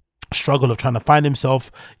struggle of trying to find himself,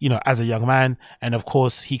 you know, as a young man. And of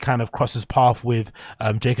course, he kind of crosses path with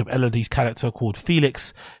Jacob Elordi's character called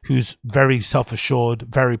Felix, who's very self-assured,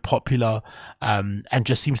 very popular, and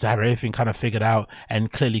just seems to have everything kind of figured out,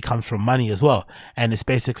 and clearly comes from money as well. And it's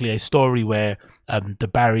basically a story where the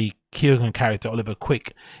Barry Keoghan character, Oliver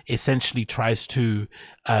Quick, essentially tries to,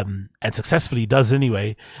 and successfully does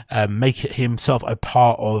anyway, make himself a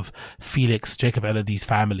part of Felix, Jacob Elordi's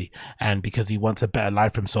family. And because he wants a better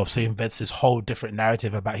life for himself, so he invents this whole different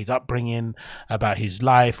narrative about his upbringing, about his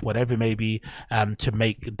life, whatever it may be, to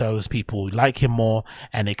make those people like him more.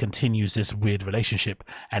 And it continues this weird relationship,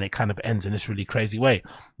 and it kind of ends in this really crazy way.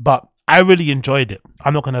 But I really enjoyed it.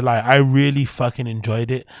 I'm not gonna lie, I really fucking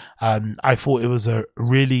enjoyed it. I thought it was a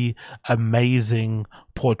really amazing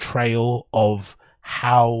portrayal of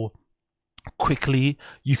how quickly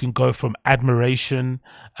you can go from admiration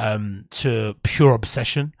to pure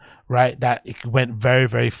obsession, right? That it went very,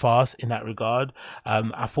 very fast in that regard.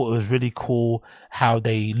 I thought it was really cool how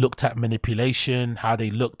they looked at manipulation, how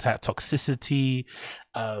they looked at toxicity,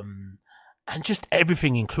 and just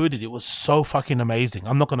everything included. It was so fucking amazing.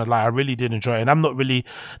 I'm not gonna lie, I really did enjoy it. And I'm not really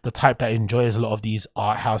the type that enjoys a lot of these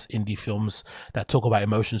art house indie films that talk about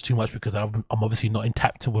emotions too much, because I'm obviously not in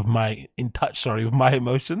touch with my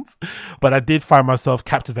emotions. But I did find myself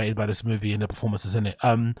captivated by this movie and the performances in it.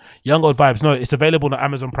 Young Old Vibes, no, it's available on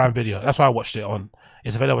Amazon Prime Video. That's why I watched it on.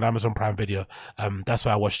 It's available on Amazon Prime Video. That's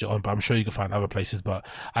why I watched it on, but I'm sure you can find other places. But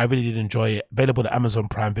I really did enjoy it. Available on Amazon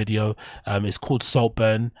Prime Video. It's called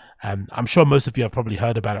Saltburn. I'm sure most of you have probably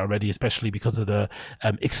heard about it already, especially because of the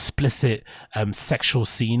explicit sexual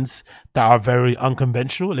scenes that are very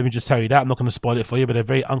unconventional. Let me just tell you that. I'm not going to spoil it for you, but they're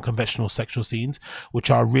very unconventional sexual scenes, which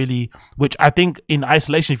I think in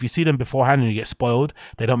isolation, if you see them beforehand and you get spoiled,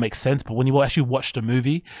 they don't make sense. But when you actually watch the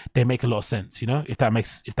movie, they make a lot of sense, you know, if that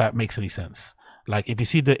makes any sense. Like, if you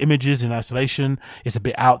see the images in isolation, it's a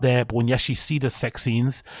bit out there, but when you actually see the sex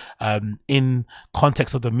scenes in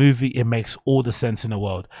context of the movie, it makes all the sense in the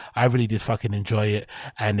world. I really did fucking enjoy it.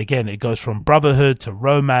 And again, it goes from brotherhood to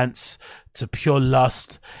romance to pure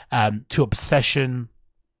lust, to obsession,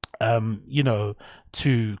 you know,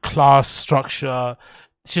 to class structure.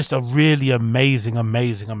 It's just a really amazing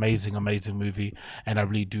movie, and I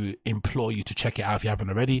really do implore you to check it out if you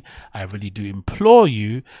haven't already. I really do implore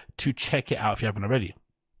you to check it out if you haven't already.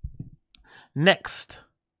 Next.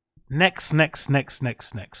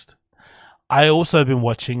 I also have been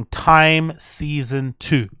watching Time Season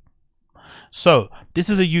 2. So this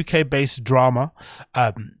is a UK-based drama.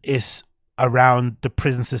 It's around the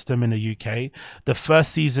prison system in the UK. The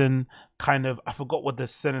first season kind of, I forgot what they're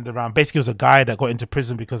centered around. Basically, it was a guy that got into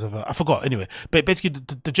prison because of I forgot anyway. But basically,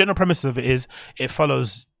 the general premise of it is it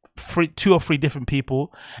follows two or three different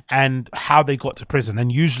people and how they got to prison.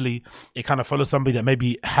 And usually it kind of follows somebody that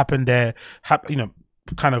maybe happened there, you know,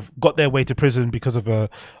 kind of got their way to prison because of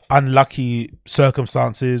unlucky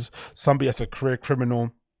circumstances, somebody that's a career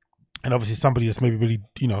criminal, and obviously somebody that's maybe really,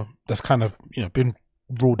 you know, that's kind of, you know, been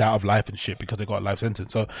ruled out of life and shit because they got a life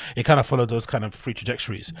sentence. So it kind of followed those kind of three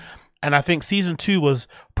trajectories. And I think season 2 was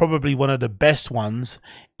probably one of the best ones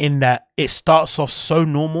in that it starts off so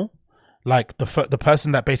normal. Like the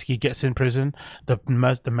person that basically gets in prison, the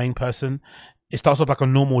main person, it starts off like a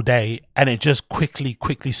normal day, and it just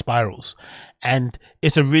quickly spirals. And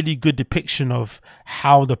it's a really good depiction of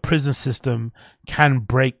how the prison system can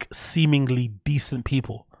break seemingly decent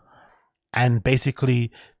people and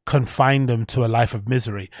basically confine them to a life of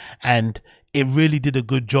misery. And it really did a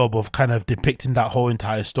good job of kind of depicting that whole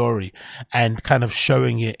entire story and kind of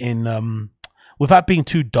showing it in without being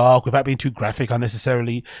too dark, without being too graphic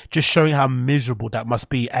unnecessarily, just showing how miserable that must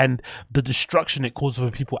be and the destruction it causes for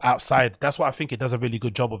people outside. That's what I think it does a really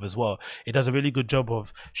good job of as well. It does a really good job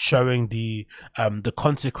of showing the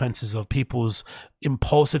consequences of people's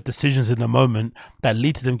impulsive decisions in the moment that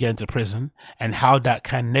lead to them getting to prison, and how that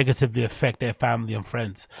can negatively affect their family and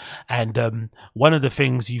friends. And one of the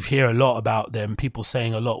things you hear a lot about them, people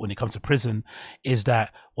saying a lot when it comes to prison, is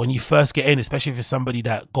that when you first get in, especially if it's somebody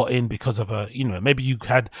that got in because of a, you know, maybe you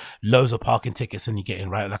had loads of parking tickets and you get in,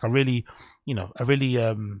 right? Like a really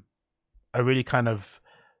kind of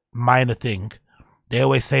minor thing. They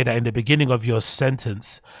always say that in the beginning of your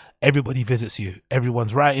sentence, everybody visits you,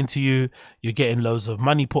 everyone's writing to you, you're getting loads of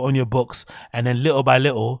money put on your books, and then little by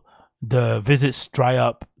little the visits dry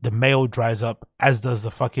up, the mail dries up, as does the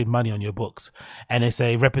fucking money on your books. And it's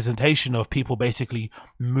a representation of people basically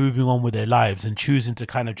moving on with their lives and choosing to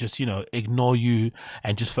kind of just, you know, ignore you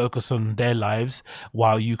and just focus on their lives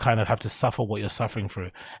while you kind of have to suffer what you're suffering through.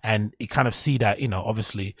 And you kind of see that, you know,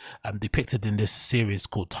 obviously depicted in this series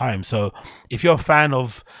called Time. So if you're a fan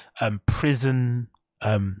of prison,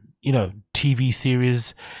 you know, TV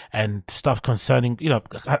series and stuff concerning, you know,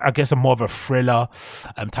 I guess a more of a thriller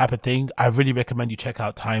type of thing, I really recommend you check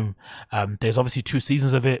out Time. There's obviously 2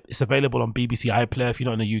 seasons of it. It's available on BBC iPlayer. If you're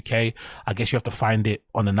not in the UK, I guess you have to find it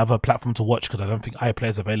on another platform to watch, because I don't think iPlayer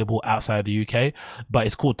is available outside the UK. But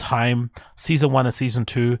it's called Time. Season 1 and season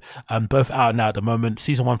 2, both out now at the moment.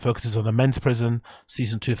 Season 1 focuses on the men's prison.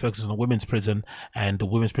 Season 2 focuses on the women's prison, and the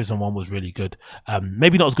women's prison one was really good.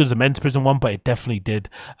 Maybe not as good as the men's prison one, but it definitely did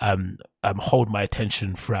hold my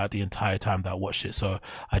attention throughout the entire time that I watched it. So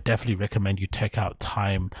I definitely recommend you check out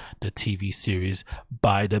Time, the TV series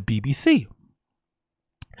by the BBC.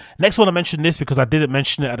 Next, I want to mention this because I didn't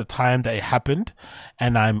mention it at the time that it happened,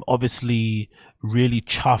 and I'm obviously really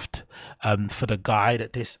chuffed for the guy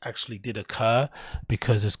that this actually did occur,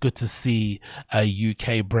 because it's good to see a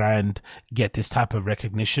UK brand get this type of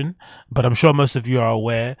recognition. But I'm sure most of you are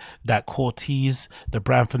aware that Corteiz, the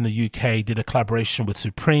brand from the UK, did a collaboration with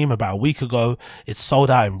Supreme about a week ago. It sold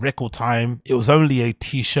out in record time. It was only a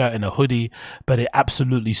t-shirt and a hoodie, but it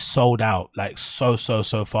absolutely sold out like so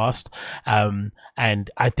fast.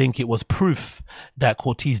 And I think it was proof that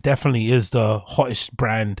Corteiz definitely is the hottest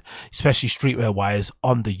brand, especially streetwear wise,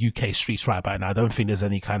 on the UK streets right about now. I don't think there's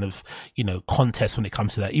any kind of, you know, contest when it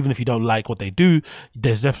comes to that. Even if you don't like what they do,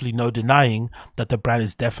 there's definitely no denying that the brand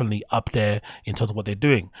is definitely up there in terms of what they're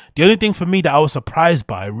doing. The only thing for me that I was surprised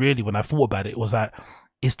by, really, when I thought about it, was that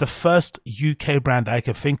it's the first UK brand I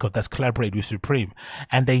can think of that's collaborated with Supreme,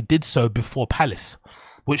 and they did so before Palace.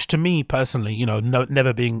 Which to me personally, you know,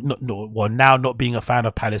 never being, now not being a fan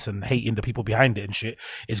of Palace and hating the people behind it and shit,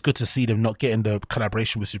 it's good to see them not getting the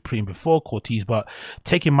collaboration with Supreme before Corteiz. But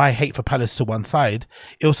taking my hate for Palace to one side,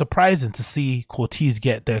 it was surprising to see Corteiz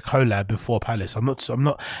get their collab before Palace. I'm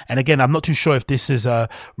not, and again, I'm not too sure if this is a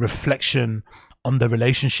reflection on the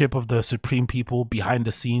relationship of the Supreme people behind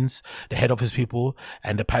the scenes, the head office people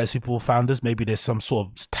and the Palace people founders. Maybe there's some sort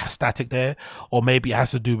of static there, or maybe it has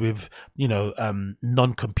to do with, you know,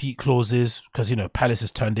 non-compete clauses, because, you know, Palace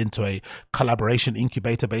has turned into a collaboration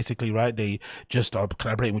incubator basically, right? They just are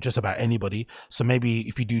collaborating with just about anybody. So maybe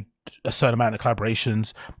if you do a certain amount of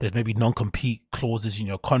collaborations, there's maybe non-compete clauses in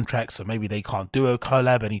your contract, so maybe they can't do a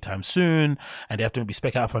collab anytime soon and they have to maybe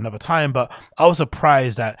spec out for another time. But I was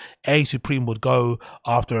surprised that Supreme would go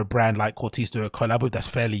after a brand like Corteiz to a collab with that's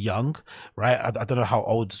fairly young, right? I don't know how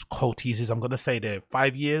old Corteiz is. I'm gonna say they're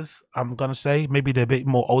 5 years. I'm gonna say maybe they're a bit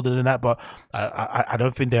more older than that, but I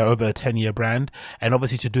don't think they're over a 10-year brand. And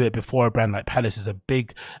obviously to do it before a brand like Palace is a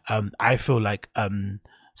big I feel like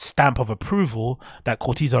stamp of approval that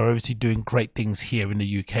Corteiz are obviously doing great things here in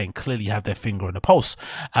the UK and clearly have their finger on the pulse.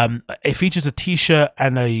 It features a t-shirt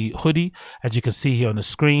and a hoodie, as you can see here on the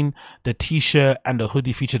screen. The t-shirt and the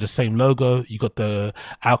hoodie feature the same logo. You got the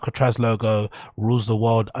Alcatraz logo, rules the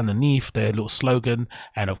world underneath, their little slogan,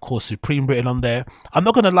 and of course Supreme written on there. I'm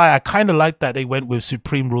not gonna lie, I kind of like that they went with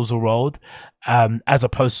Supreme rules the world as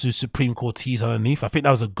opposed to Supreme Corteiz underneath. I think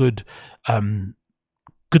that was a good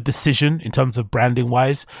decision in terms of branding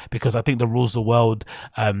wise, because I think the rules the world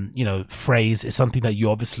you know, phrase is something that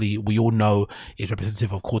we all know is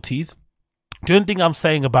representative of Corteiz. The only thing I'm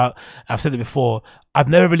saying about, I've said it before, I've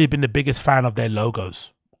never really been the biggest fan of their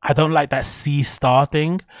logos. I don't like that C star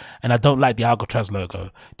thing, and I don't like the Alcatraz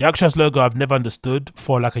logo. The Alcatraz logo I've never understood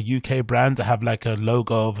for like a UK brand to have like a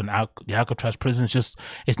logo of the Alcatraz prison.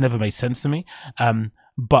 It's never made sense to me.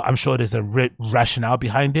 But I'm sure there's a rationale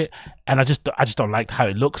behind it, and I just don't like how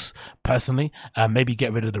it looks personally. Maybe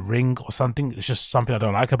get rid of the ring or something. It's just something I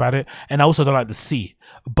don't like about it, and I also don't like the C.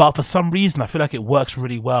 But for some reason, I feel like it works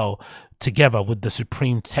really well together with the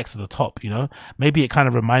Supreme text at the top. You know, maybe it kind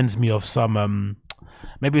of reminds me of some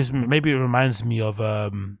maybe it reminds me of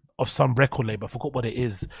some record label. I forgot what it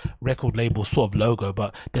is, record label sort of logo,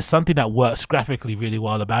 but there's something that works graphically really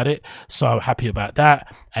well about it, so I'm happy about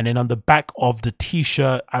that. And then on the back of the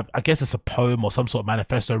t-shirt, I guess it's a poem or some sort of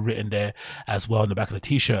manifesto written there as well on the back of the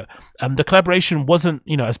t-shirt. The collaboration wasn't,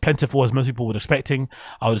 you know, as plentiful as most people were expecting.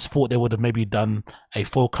 I would have thought they would have maybe done a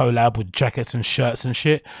full collab with jackets and shirts and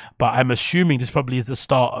shit, but I'm assuming this probably is the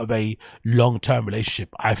start of a long-term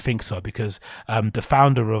relationship. I think so, because the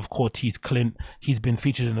founder of Corteiz, Clint, he's been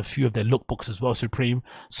featured in a few of their lookbooks as well, Supreme.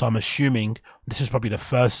 So I'm assuming this is probably the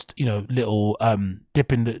first, you know, little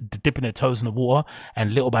dipping their toes in the water,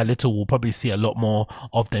 and little by little we'll probably see a lot more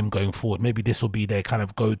of them going forward. Maybe this will be their kind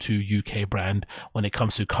of go-to UK brand when it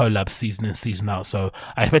comes to collab season in, season out. So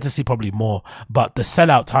I expect to see probably more. But the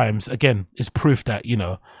sellout times, again, is proof that, you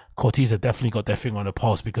know, Corteiz have definitely got their finger on the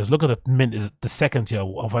pulse, because look at the mint is the second year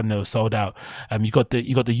of when they were sold out. You got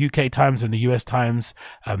the UK times and the US times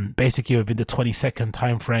basically within the 20-second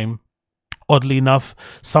time frame oddly enough,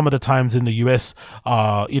 some of the times in the US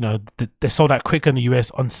are, you know, they sold out quicker in the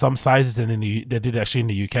US on some sizes than they did actually in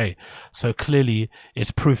the UK. So clearly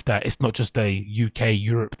it's proof that it's not just a UK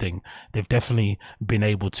Europe thing. They've definitely been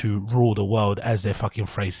able to rule the world, as their fucking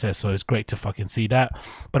phrase says. So it's great to fucking see that.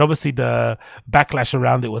 But obviously the backlash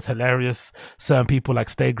around it was hilarious. Certain people like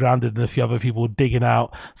Stay Grounded and a few other people digging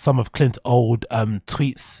out some of Clint's old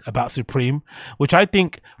tweets about Supreme, which I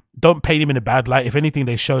think don't paint him in a bad light. If anything,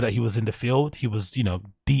 they show that he was in the field. He was, you know,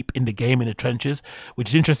 deep in the game, in the trenches, which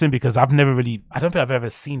is interesting because I don't think I've ever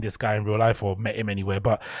seen this guy in real life or met him anywhere,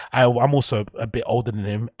 but I'm also a bit older than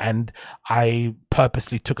him, and I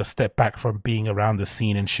purposely took a step back from being around the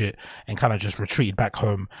scene and shit and kind of just retreated back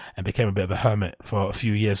home and became a bit of a hermit for a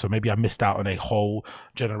few years. So maybe I missed out on a whole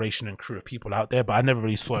generation and crew of people out there, but I never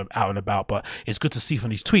really saw him out and about. But it's good to see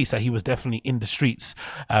from these tweets that he was definitely in the streets,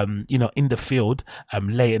 you know, in the field,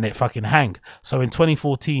 laying it fucking hang. So in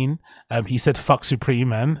 2014, he said fuck Supreme,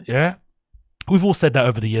 man. Yeah, we've all said that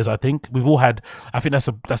over the years. I think we've all had, I think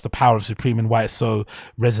that's the power of Supreme and why it so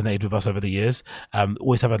resonated with us over the years.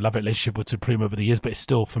 Always have a love relationship with Supreme over the years, but it's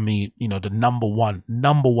still, for me, you know, the number one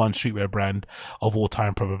streetwear brand of all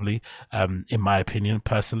time, probably, in my opinion,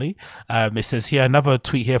 personally. It says here, another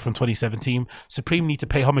tweet here from 2017, Supreme need to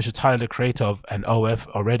pay homage to Tyler, the creator of an OF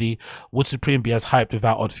already. Would Supreme be as hyped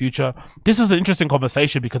without Odd Future? This is an interesting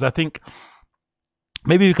conversation because I think,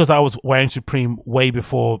 maybe because I was wearing Supreme way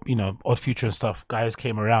before, you know, Odd Future and stuff, guys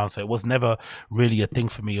came around. So it was never really a thing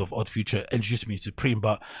for me of Odd Future introduced me to Supreme.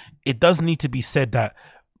 But it does need to be said that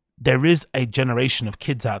there is a generation of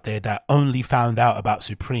kids out there that only found out about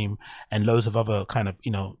Supreme and loads of other kind of,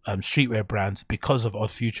 you know, streetwear brands because of Odd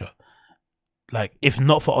Future. Like, if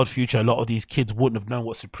not for Odd Future, a lot of these kids wouldn't have known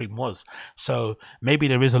what Supreme was. So maybe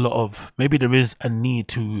there is a need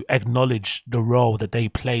to acknowledge the role that they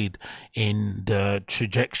played in the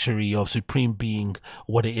trajectory of Supreme being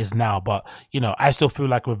what it is now. But, you know, I still feel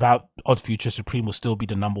like without Odd Future, Supreme will still be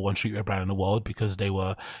the number one streetwear brand in the world because they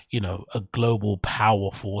were, you know, a global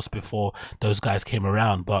power force before those guys came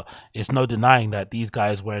around. But it's no denying that these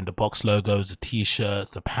guys wearing the box logos, the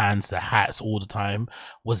t-shirts, the pants, the hats all the time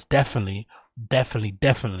was definitely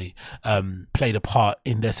played a part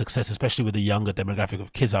in their success, especially with the younger demographic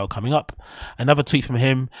of kids that are coming up. Another tweet from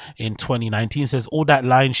him in 2019 says, all that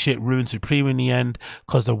line shit ruined Supreme in the end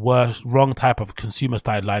because the wrong type of consumer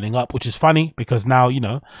started lining up, which is funny because now, you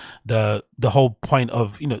know, the whole point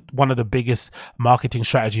of, you know, one of the biggest marketing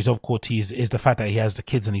strategies of Corteiz is the fact that he has the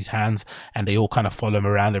kids in his hands and they all kind of follow him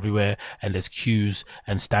around everywhere, and there's queues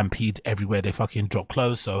and stampedes everywhere they fucking drop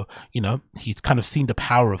clothes. So, you know, he's kind of seen the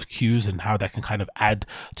power of queues and how that can kind of add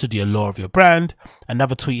to the allure of your brand.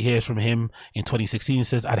 Another tweet here from him in 2016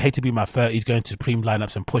 says, I'd hate to be in my 30s going to Supreme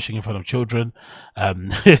lineups and pushing in front of children,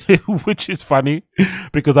 which is funny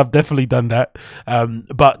because I've definitely done that.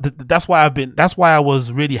 But that's why I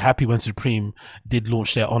was really happy when Supreme did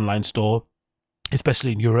launch their online store,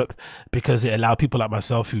 especially in Europe, because it allowed people like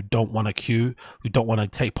myself who don't want to queue, who don't want to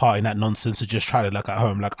take part in that nonsense, to just try to luck at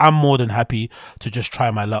home. Like, I'm more than happy to just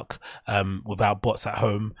try my luck without bots at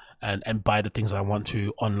home and buy the things I want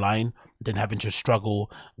to online, than having to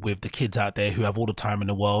struggle with the kids out there who have all the time in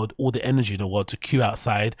the world, all the energy in the world to queue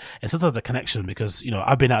outside. And sometimes a connection, because, you know,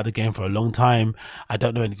 I've been out of the game for a long time. I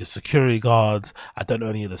don't know any of the security guards. I don't know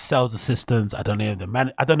any of the sales assistants. I don't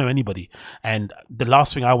know I don't know anybody. And the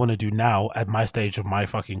last thing I want to do now at my stage of my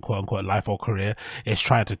fucking quote unquote life or career is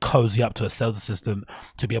trying to cozy up to a sales assistant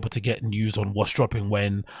to be able to get news on what's dropping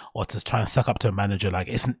when, or to try and suck up to a manager. Like,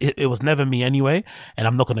 it was never me anyway, and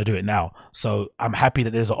I'm not going to do it now. So I'm happy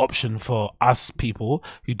that there's an option for us people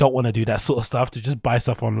who don't want to do that sort of stuff to just buy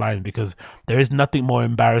stuff online, because there is nothing more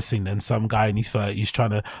embarrassing than some guy in his 30s trying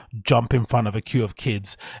to jump in front of a queue of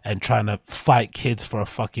kids and trying to fight kids for a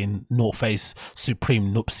fucking North Face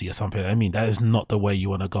Supreme Nupsi or something. I mean, that is not the way you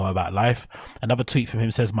want to go about life. Another tweet from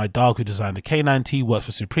him says, my dog who designed the K9T works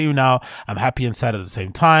for Supreme now. I'm happy and sad at the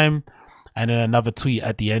same time. And then another tweet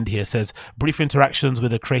at the end here says, brief interactions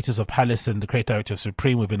with the creators of Palace and the creative director of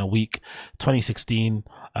Supreme within a week, 2016.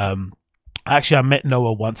 Actually, I met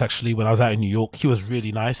Noah once, actually, when I was out in New York. He was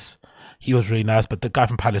really nice. But the guy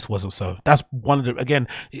from Palace wasn't. So that's one of the, again,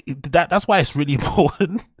 that's why it's really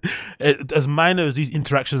important, as minor as these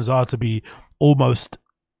interactions are, to be almost,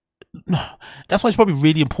 that's why it's probably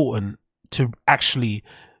really important to actually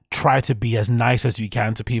try to be as nice as you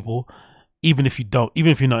can to people, even if you're not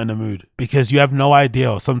in the mood, because you have no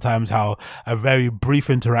idea sometimes how a very brief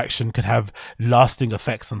interaction could have lasting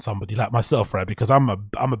effects on somebody, like myself, right? Because I'm a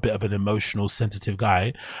bit of an emotional, sensitive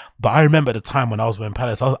guy. But I remember at the time when I was wearing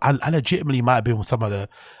Palace, I legitimately might have been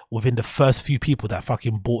within the first few people that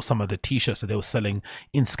fucking bought some of the t-shirts that they were selling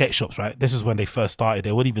in skate shops, right? This is when they first started.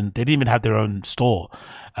 They didn't even have their own store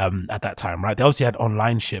at that time, right? They obviously had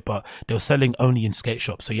online shit, but they were selling only in skate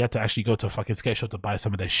shops. So you had to actually go to a fucking skate shop to buy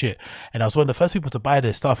some of their shit. And I was one of the first people to buy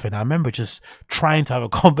their stuff. And I remember just trying to have a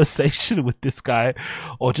conversation with this guy,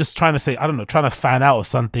 or just trying to say, I don't know, trying to fan out or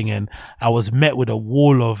something. And I was met with a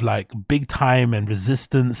wall of like big time and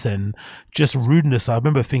resistance and just rudeness. I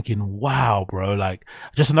remember thinking, wow, bro, like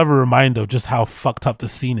just another reminder of just how fucked up the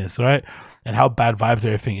scene is, right? And how bad vibes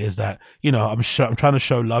everything is, that, you know, I'm trying to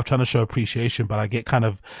show love, trying to show appreciation, but I get kind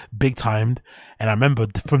of big timed. And I remember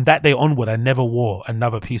from that day onward, I never wore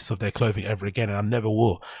another piece of their clothing ever again. And I never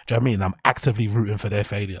will. Do you know what I mean? I'm actively rooting for their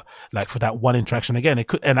failure. Like for that one interaction again,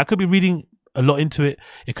 I could be reading a lot into it.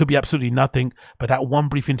 It could be absolutely nothing, but that one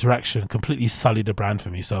brief interaction completely sullied the brand for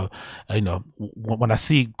me. So, you know, when I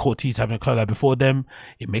see Corteiz having a collab before them,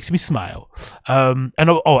 it makes me smile. And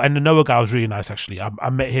the Noah guy was really nice, actually. I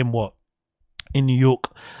met him, in New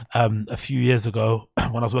York a few years ago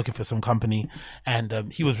when I was working for some company, and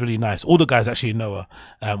he was really nice. All the guys actually in Noah,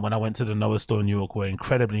 when I went to the Noah store in New York, were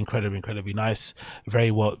incredibly nice, very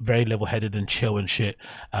level-headed and chill and shit.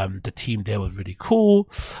 The team there was really cool.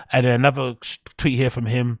 And then another tweet here from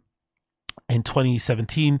him in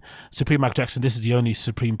 2017: Supreme Michael Jackson, this is the only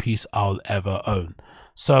Supreme piece I'll ever own.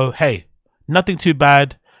 So hey, nothing too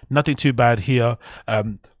bad here.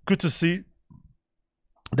 Good to see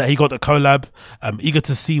that he got the collab. I'm eager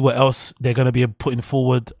to see what else they're going to be putting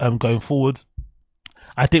forward going forward.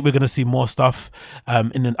 I think we're going to see more stuff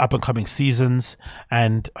in the up and coming seasons,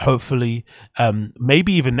 and hopefully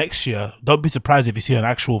maybe even next year. Don't be surprised if you see an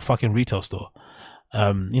actual fucking retail store.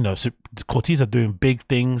 You know, so Corteiz are doing big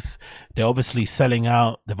things. They're obviously selling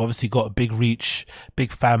out. They've obviously got a big reach,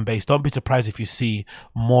 big fan base. Don't be surprised if you see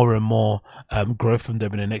more and more growth from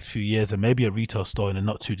them in the next few years, and maybe a retail store in the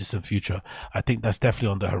not too distant future. I think that's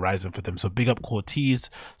definitely on the horizon for them. So big up Corteiz.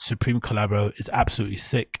 Supreme collabo is absolutely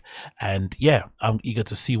sick. And yeah, I'm eager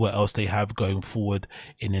to see what else they have going forward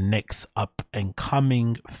in the next up and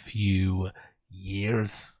coming few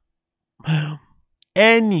years.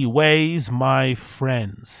 Anyways, my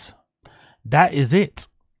friends, that is it.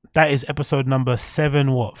 That is episode number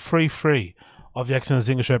 733 of the Excellent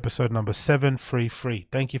Zinger Show, episode number 733.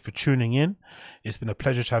 Thank you for tuning in. It's been a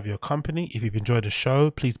pleasure to have your company. If you've enjoyed the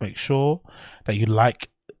show, please make sure that you like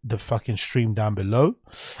the fucking stream down below.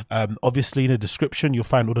 Obviously in the description you'll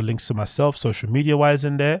find all the links to myself social media wise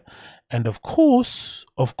in there, and of course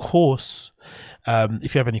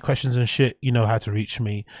if you have any questions and shit, you know how to reach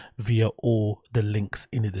me via all the links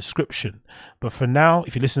in the description. But for now,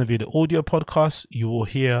 if you listen via the audio podcast, you will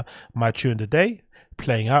hear my tune of the day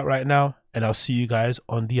playing out right now, and I'll see you guys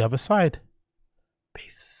on the other side.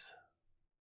 Peace.